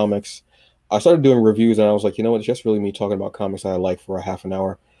about comics. I started doing reviews, and I was like, you know what? It's just really me talking about comics that I like for a half an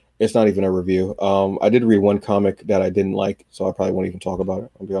hour. It's not even a review. I did read one comic that I didn't like, so I probably won't even talk about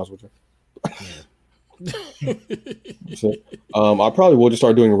it. I'll be honest with you. So, I probably will just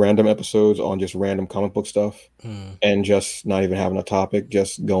start doing random episodes on just random comic book stuff, and just not even having a topic,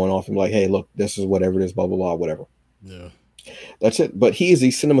 just going off and like, hey, look, this is whatever it is, blah blah blah, whatever. Yeah, that's it. But he is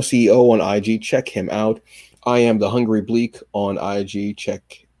the Cinema CEO on IG. Check him out. I am the Hungry Bleak on IG.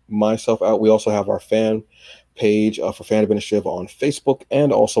 Check myself out. We also have our fan page for Fandom Initiative on Facebook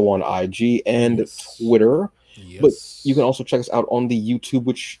and also on IG and Twitter. Yes. But you can also check us out on the YouTube,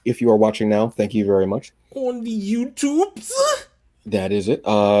 which, if you are watching now, thank you very much. On the YouTubes? That is it.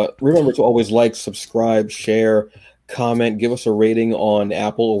 Remember to always like, subscribe, share, comment, give us a rating on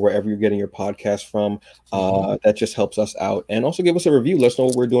Apple or wherever you're getting your podcast from. That just helps us out. And also give us a review. Let us know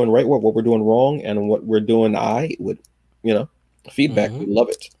what we're doing right, what we're doing wrong, and what we're doing with, feedback. We love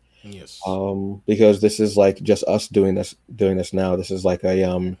it. Yes. Because this is like just us doing this now. This is like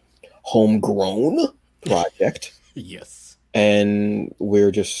a homegrown project. Yes. And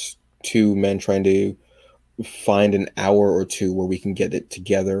we're just two men trying to find an hour or two where we can get it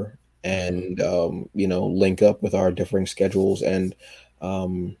together and link up with our differing schedules and our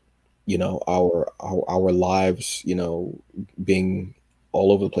lives, being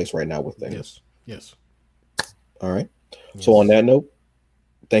all over the place right now with things. Yes. All right. Yes. So on that note,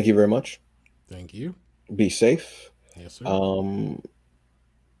 thank you very much. Thank you. Be safe. Yes, sir.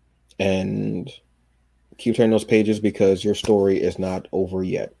 And keep turning those pages because your story is not over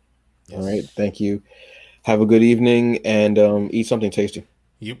yet. Yes. All right. Thank you. Have a good evening and eat something tasty.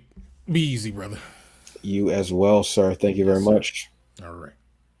 Yep. Be easy, brother. You as well, sir. Thank you very much. All right.